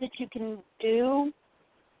much that you can do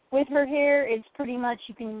with her hair. It's pretty much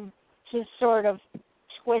you can just sort of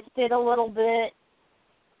twist it a little bit,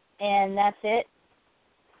 and that's it.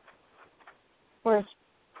 Whereas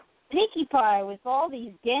Pinkie Pie with all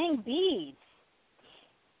these dang beads.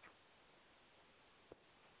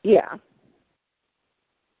 Yeah.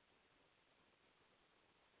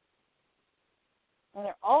 And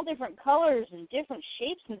they're all different colors and different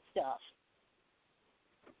shapes and stuff.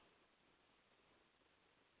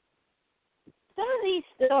 Some of these,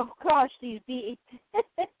 oh gosh, these beads.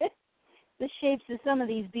 The shapes of some of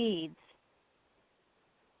these beads.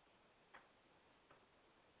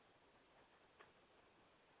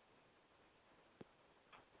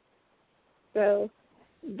 So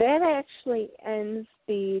that actually ends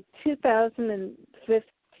the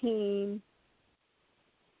 2015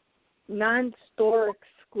 non-store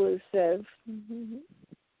exclusive,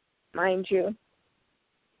 mind you.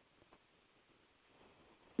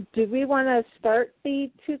 Do we want to start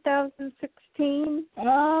the 2016?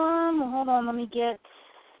 Hold on, let me get...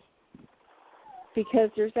 Because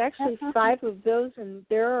there's actually 5 of those, and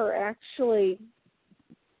they're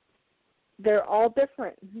all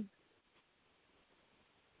different.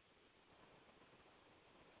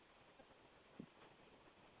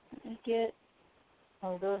 Let me get...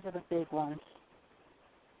 Oh, those are the big ones.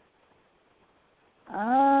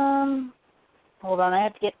 Hold on, I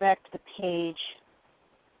have to get back to the page.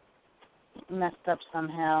 It messed up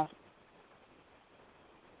somehow.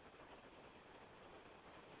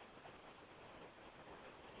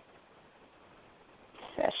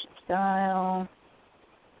 Fashion style.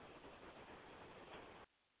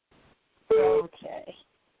 Okay.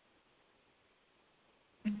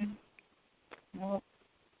 Nope.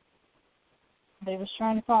 They was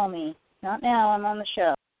trying to call me. Not now, I'm on the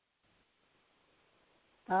show.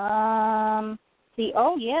 See,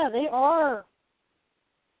 oh yeah, they are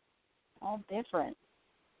all different.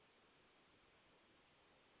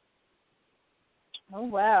 Oh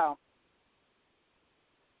wow.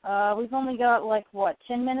 We've only got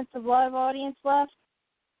 10 minutes of live audience left?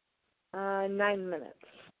 9 minutes.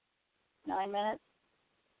 9 minutes?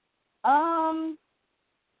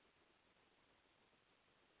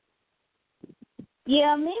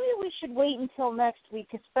 Yeah, maybe we should wait until next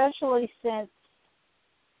week, especially since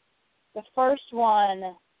the first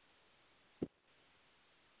one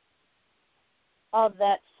of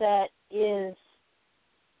that set is,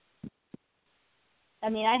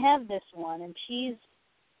 I have this one, and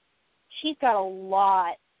she's got a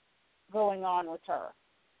lot going on with her.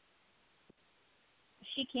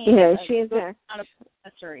 She can't Yeah, get she's a ton of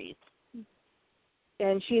accessories.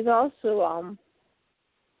 And she's also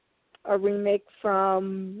a remake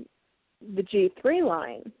from the G3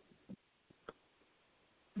 line.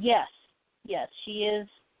 Yes, she is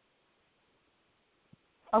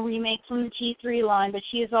a remake from the G3 line, but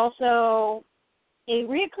she is also a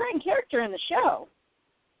reoccurring character in the show.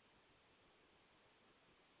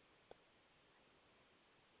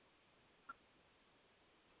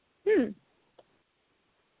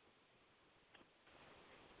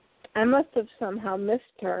 I must have somehow missed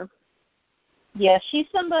her. Yeah, she's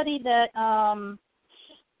somebody that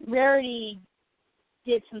Rarity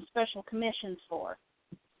did some special commissions for.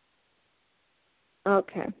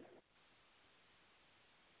 Okay.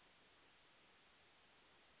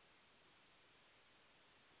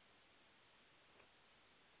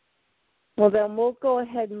 Well, then we'll go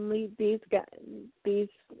ahead and leave these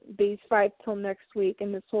five till next week,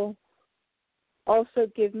 and this will also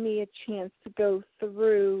give me a chance to go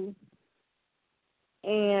through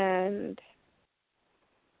and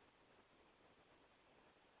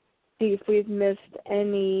see if we've missed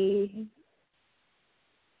any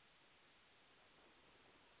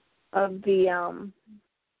of the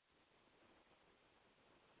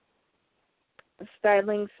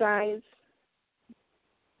styling size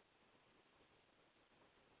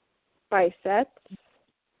by sets.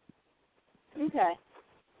 Okay.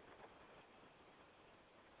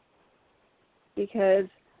 Because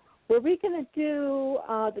were we going to do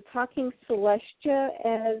the Talking Celestia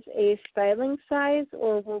as a styling size,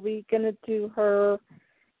 or were we going to do her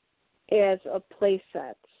as a play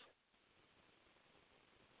set?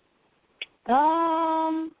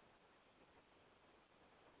 I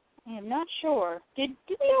am not sure. Did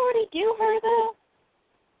we already do her though?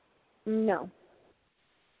 No.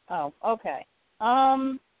 Oh, okay.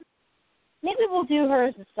 Maybe we'll do her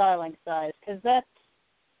as a styling size, because that's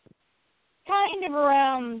kind of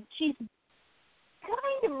around. She's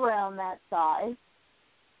kind of around that size.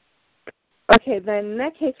 Okay, then in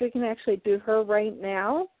that case, we can actually do her right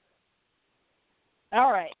now.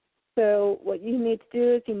 All right. So what you need to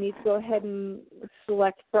do is you need to go ahead and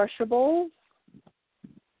select brushables.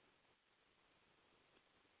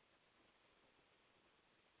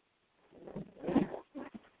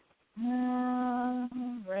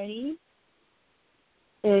 Ready?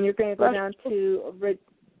 And you're going to go down to,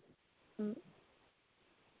 and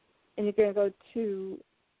you're going to go to,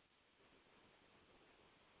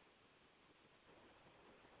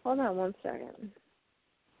 hold on one second.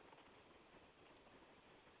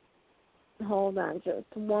 Hold on just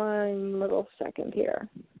one little second here.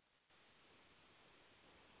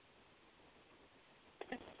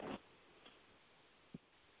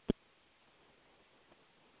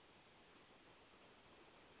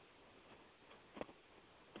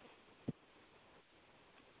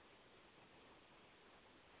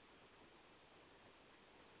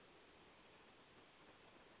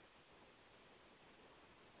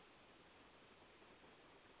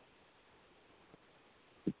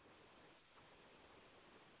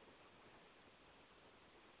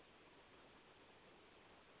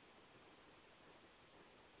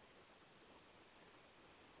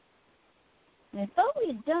 I thought we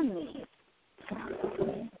had done these.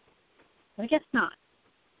 I guess not.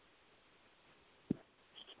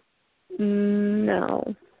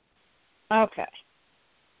 No. Okay.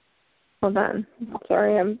 Hold on.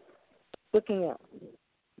 Sorry, I'm looking at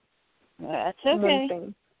That's one okay.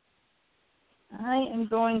 thing. I am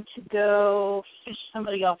going to go fish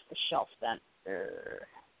somebody off the shelf then.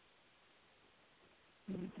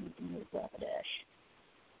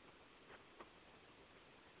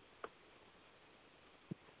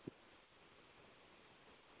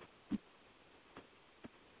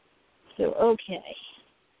 So, okay.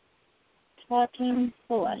 Talking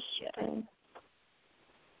Celestia. Okay.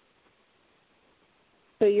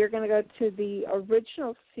 So you're going to go to the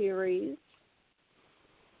original series,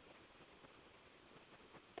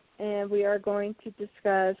 and we are going to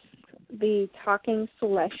discuss the Talking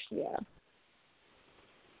Celestia.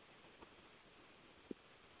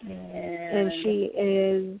 And she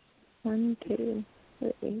is 1, 2,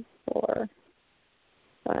 3, 4,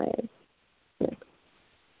 5, 6.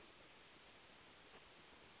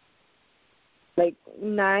 Like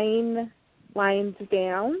 9 lines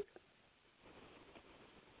down.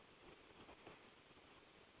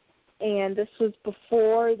 And this was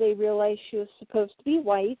before they realized she was supposed to be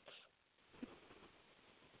white.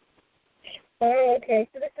 Oh, okay.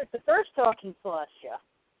 So this is the first Talking Celestia.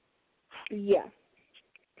 Yeah.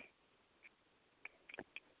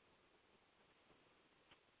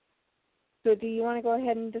 So do you want to go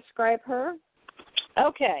ahead and describe her?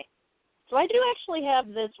 Okay. So I do actually have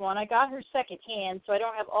this one. I got her secondhand, so I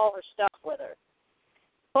don't have all her stuff with her.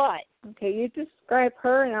 But Okay, you describe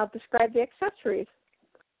her, and I'll describe the accessories.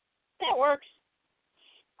 that works.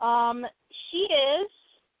 She is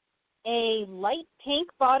a light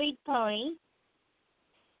pink-bodied pony,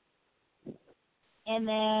 and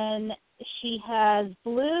then she has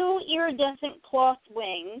blue iridescent cloth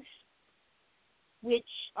wings, which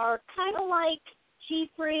are kind of like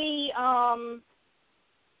G3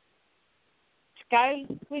 Sky.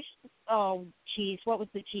 Oh, geez, what was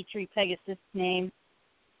the G3 Pegasus name?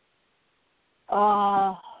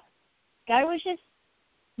 Skywishes?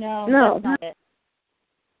 No, that's not it.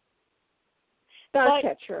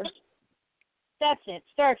 Starcatcher. That's it,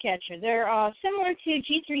 Starcatcher. They're similar to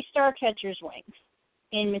G3 Starcatcher's wings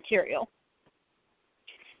in material.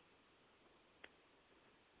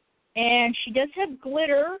 And she does have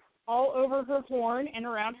glitter all over her horn and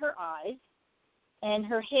around her eyes. And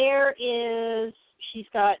her hair is, she's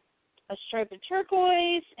got a stripe of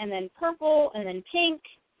turquoise, and then purple, and then pink.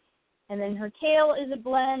 And then her tail is a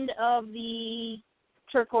blend of the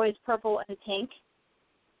turquoise, purple, and pink.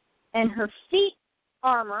 And her feet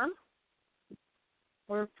armor,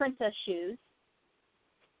 or princess shoes,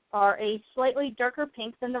 are a slightly darker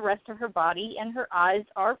pink than the rest of her body, and her eyes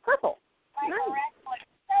are purple. Nice.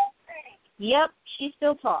 Yep, she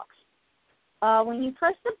still talks. When you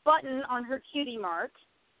press the button on her cutie mark,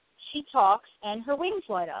 she talks, and her wings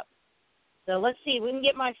light up. So let's see, we can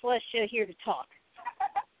get my flesh here to talk.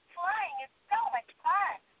 Flying is so much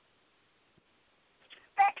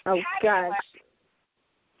fun. Oh, gosh.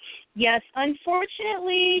 Yes,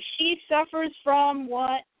 unfortunately, she suffers from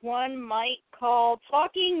what one might call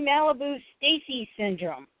talking Malibu Stacy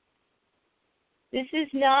syndrome. This is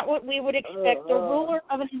not what we would expect the ruler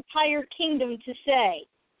of an entire kingdom to say.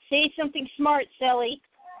 Say something smart, Sally.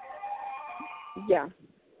 Yeah.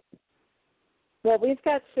 Well, we've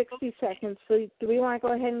got 60 seconds, so do we want to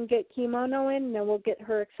go ahead and get Kimono in, and then we'll get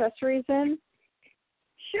her accessories in?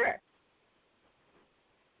 Sure.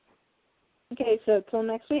 Okay, so till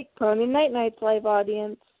next week, Pony Night Nights live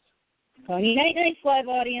audience. Pony Night Nights live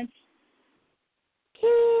audience.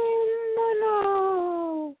 Kimono!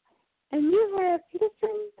 And you have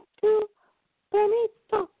listened to Penny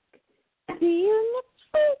Talk. See you next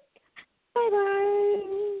week. Bye-bye.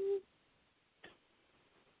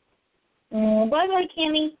 Bye-bye,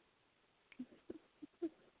 Cammy.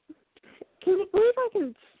 Can you believe I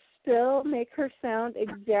can still make her sound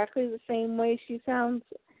exactly the same way she sounds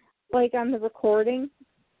like on the recording?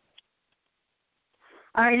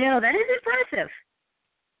 I know, that is impressive.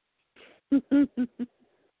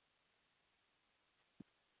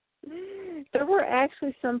 There were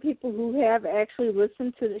actually some people who have actually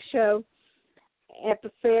listened to the show at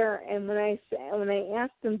the fair, and when I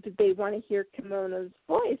asked them did they want to hear Kimono's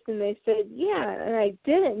voice, and they said yeah, and I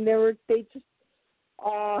did it, and they just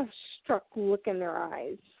awe-struck look in their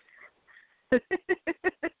eyes.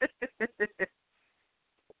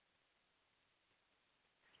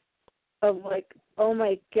 Of like, oh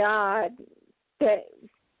my God, that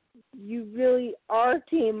you really are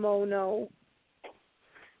Kimono.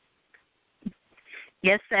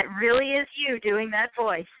 Yes, that really is you doing that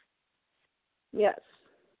voice. Yes.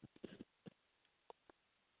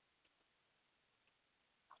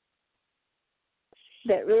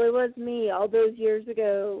 That really was me all those years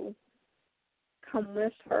ago. Come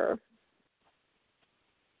with her.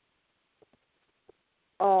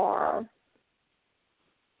 Are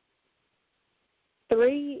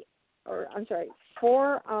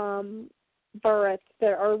four barrettes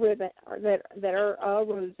that are ribbon that are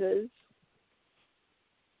roses,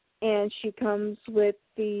 and she comes with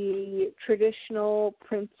the traditional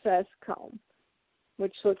princess comb,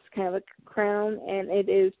 which looks kind of like a crown, and it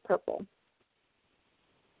is purple.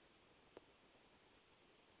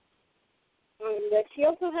 But she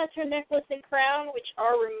also has her necklace and crown, which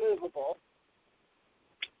are removable.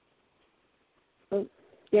 Oh,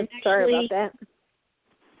 yep, sorry about that.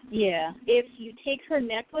 Yeah, if you take her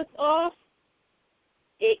necklace off,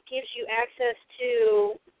 it gives you access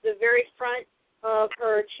to the very front of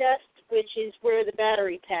her chest, which is where the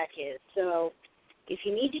battery pack is. So if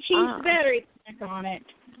you need to change the battery pack on it,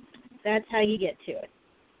 that's how you get to it.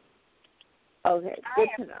 Okay, good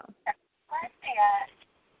to know.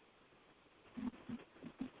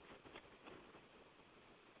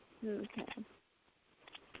 Okay.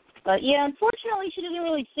 But yeah, unfortunately, she doesn't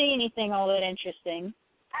really say anything all that interesting.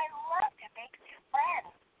 I love to make new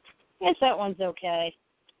friends. Guess that one's okay.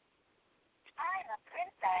 I'm a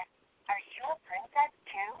princess. Are you a princess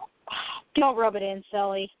too? Don't rub it in,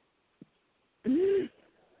 Sally.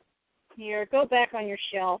 Here, go back on your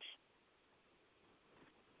shelf.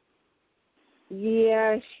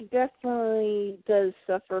 Yeah, she definitely does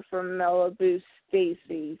suffer from Malibu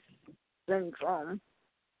Stacy syndrome.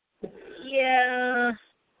 Yeah.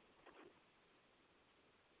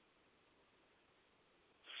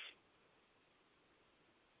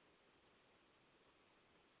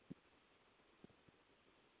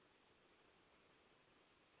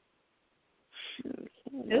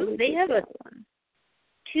 Okay, Ooh, they have a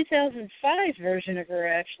 2005 version of her,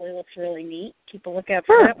 actually. Looks really neat. Keep a lookout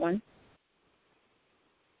for that one.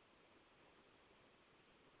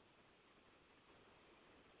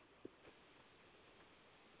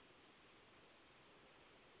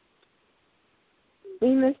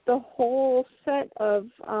 We missed a whole set of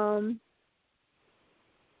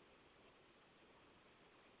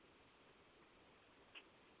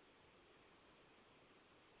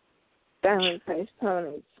styling size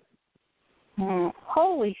ponies.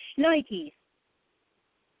 Holy shnikes.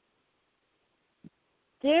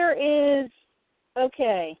 There is,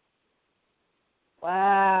 okay.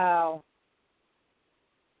 Wow.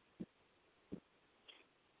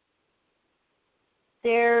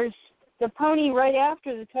 There's the pony right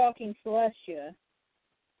after the Talking Celestia.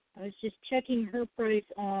 I was just checking her price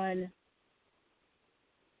on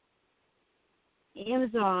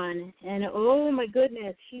Amazon, and oh my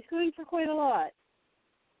goodness, she's going for quite a lot.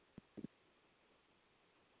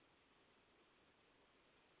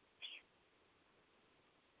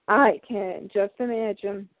 I can just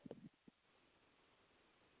imagine.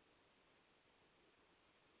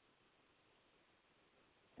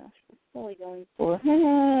 Gosh, we're probably going for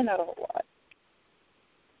not a whole lot.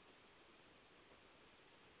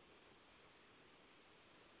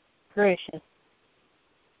 Gracious.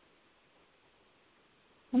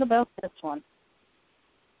 What about this one?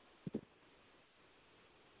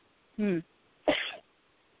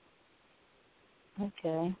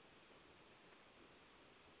 Okay.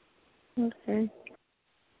 Okay.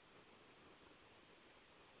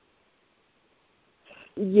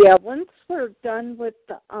 Yeah, once we're done with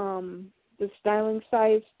the styling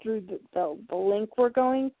size through the link we're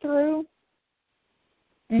going through,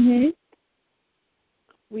 we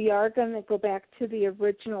are going to go back to the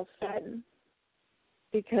original set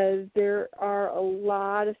because there are a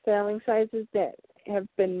lot of styling sizes that have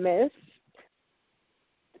been missed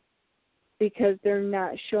because they're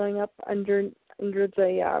not showing up under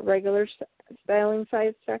the regular styling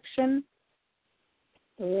size section.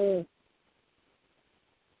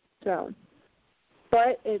 So,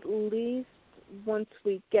 but at least once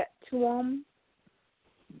we get to them,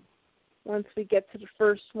 once we get to the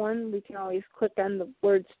first one, we can always click on the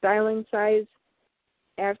word styling size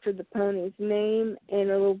after the pony's name, and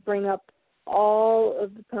it'll bring up all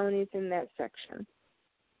of the ponies in that section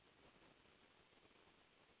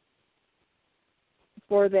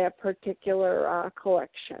for that particular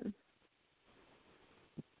collection.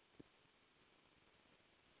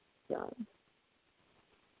 So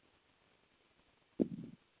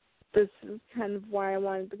this is kind of why I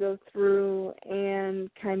wanted to go through and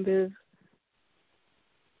kind of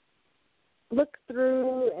look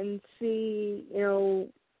through and see,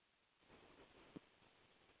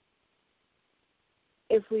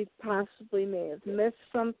 if we possibly may have missed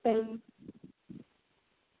something.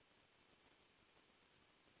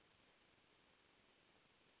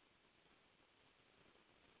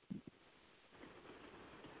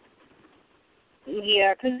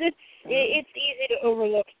 Yeah, because it's easy to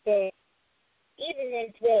overlook stuff, even when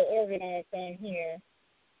it's well organized on here.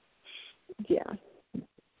 Yeah.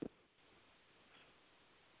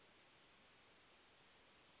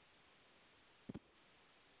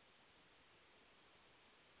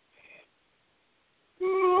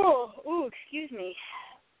 Oh, excuse me.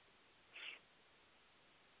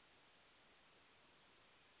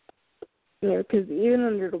 Because even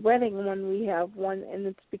under the wedding one, we have one, and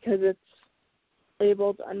it's because it's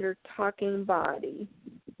labeled under talking body.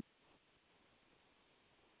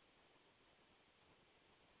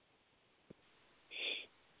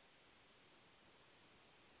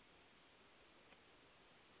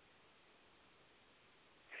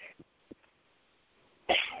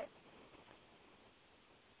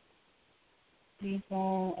 These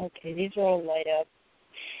are all light up.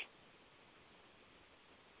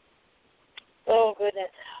 Oh, goodness.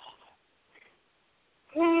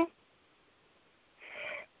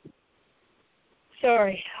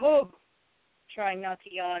 Sorry. Trying not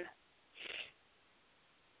to yawn.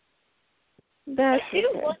 That's I do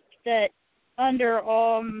okay. like that under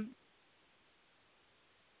on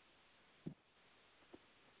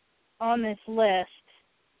this list,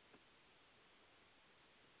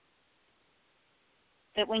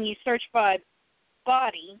 that when you search by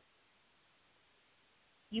body,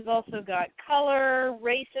 you've also got color,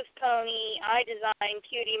 race of pony, eye design,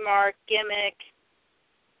 cutie mark, gimmick.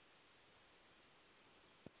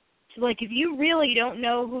 So, like, if you really don't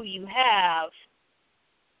know who you have,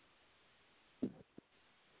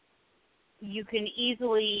 you can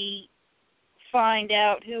easily find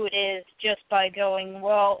out who it is just by going,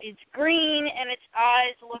 well, it's green and its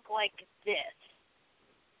eyes look like this.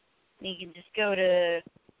 And you can just go to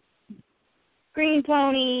green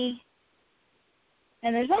pony,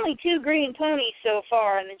 and there's only 2 green ponies so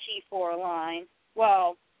far in the G4 line.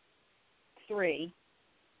 Well, 3.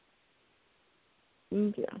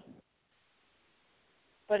 Yeah.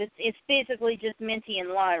 But it's basically just Minty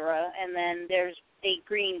and Lyra, and then there's a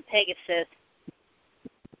green Pegasus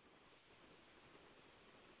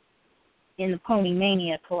in the Pony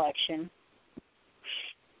Mania collection.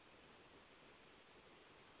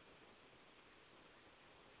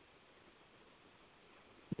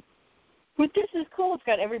 But this is cool. It's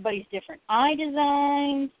got everybody's different eye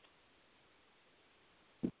designs.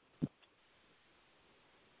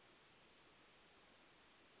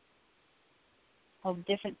 All the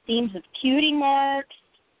different themes of cutie marks.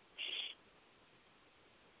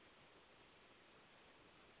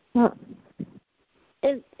 Well,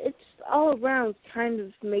 it's all around kind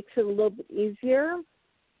of makes it a little bit easier.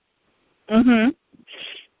 Mm-hmm.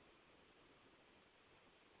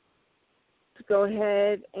 To go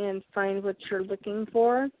ahead and find what you're looking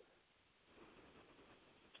for.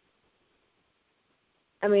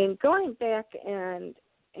 I mean, going back and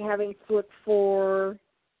having to look for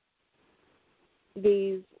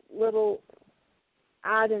these little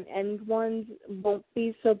odd and end ones won't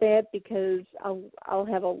be so bad because I'll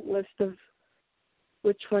have a list of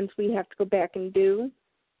which ones we have to go back and do.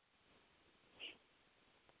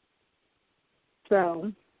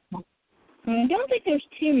 So I don't think there's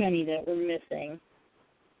too many that we're missing.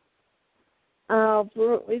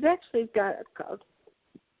 We've actually got a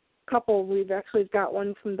couple. We've actually got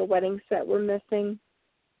one from the wedding set we're missing.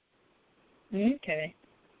 Okay.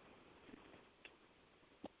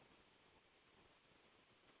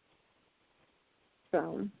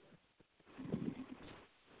 So,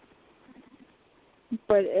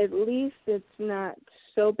 but at least it's not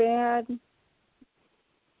so bad.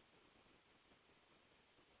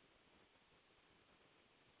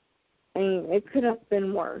 I mean, it could have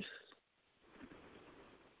been worse.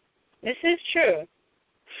 This is true.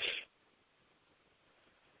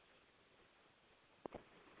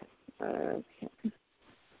 Okay.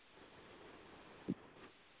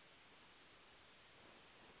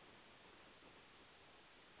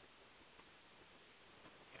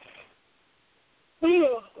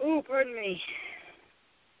 Oh, pardon me.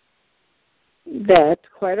 That's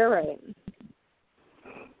quite all right.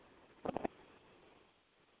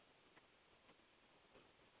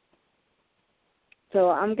 So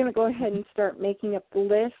I'm going to go ahead and start making up the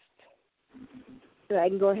list so I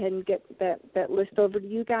can go ahead and get that list over to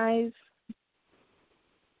you guys.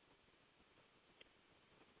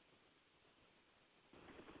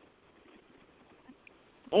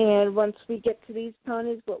 And once we get to these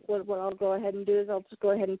ponies, what I'll go ahead and do is I'll just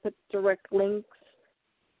go ahead and put direct links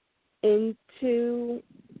onto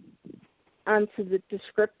the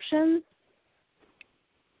description.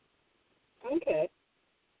 Okay.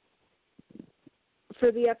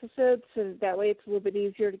 For the episodes, so that way it's a little bit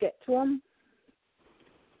easier to get to them.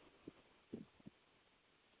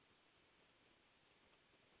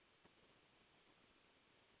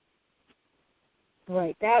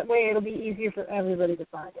 Right. That way it'll be easier for everybody to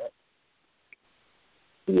find it.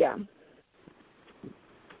 Yeah.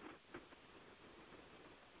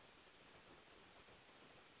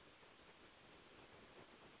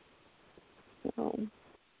 So.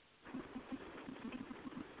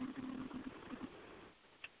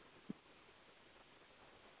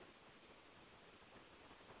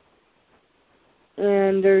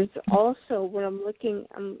 And there's also, when I'm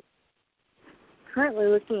currently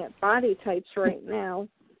looking at body types right now,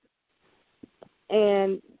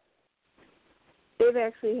 and they've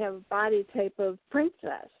actually have a body type of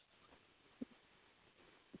princess.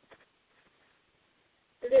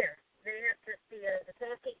 There. They have the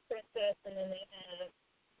classic princess, and then they have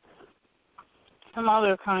some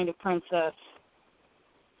other kind of princess.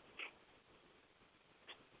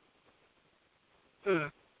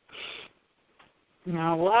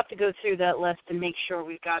 No, we'll have to go through that list and make sure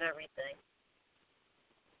we've got everything.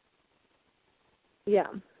 Yeah.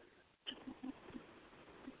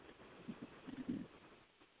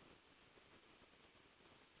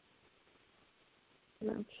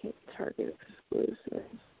 Okay, Target exclusive.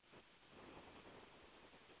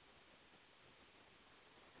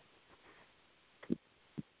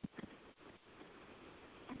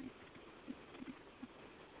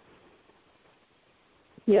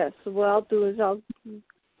 Yes, what I'll do is I'll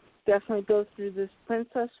definitely go through this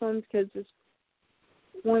princess one because this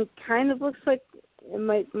one kind of looks like it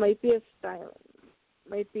might be a style.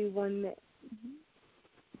 Might be one that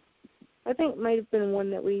I think might have been one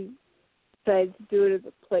that we decided to do it as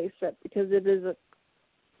a play set because it is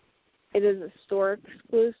a store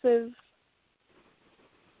exclusive.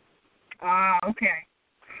 Ah, okay.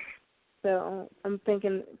 So I'm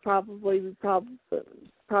thinking we probably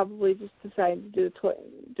just decided to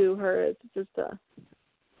do her as just a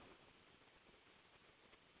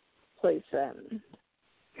play set.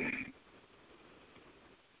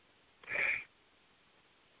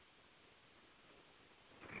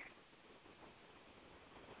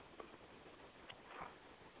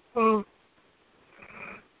 Oh,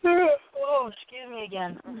 excuse me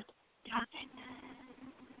again.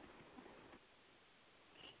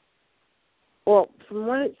 Well, from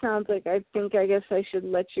what it sounds like, I guess I should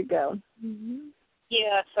let you go. Mm-hmm.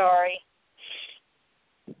 Yeah, sorry.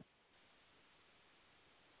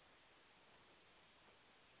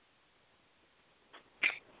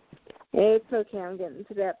 It's okay. I'm getting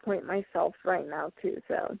to that point myself right now too.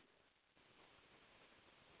 So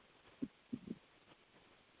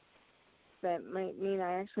that might mean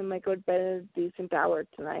I actually might go to bed at a decent hour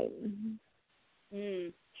tonight.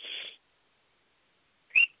 Mm.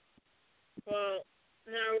 Well,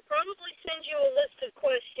 now we'll probably send you a list of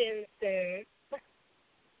questions soon.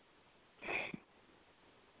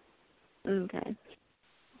 Okay.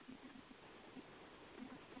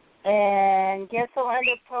 And guess I'll end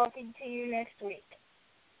up talking to you next week.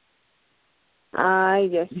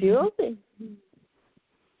 Yes, you will be.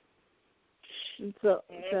 So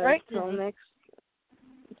Right. until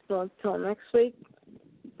next week.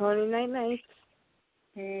 Pony night.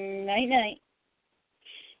 Night.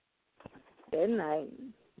 Good night.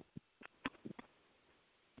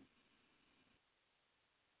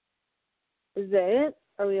 Is that it?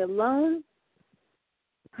 Are we alone?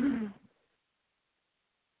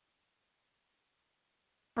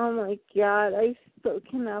 Oh my God, I still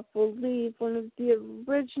cannot believe one of the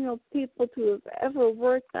original people to have ever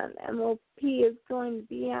worked on MLP is going to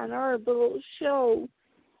be on our little show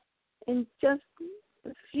in just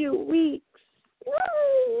a few weeks.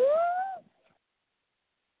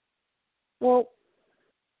 Well,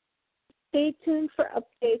 stay tuned for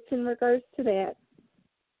updates in regards to that.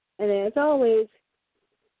 And as always,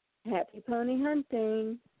 happy pony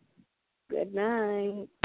hunting. Good night.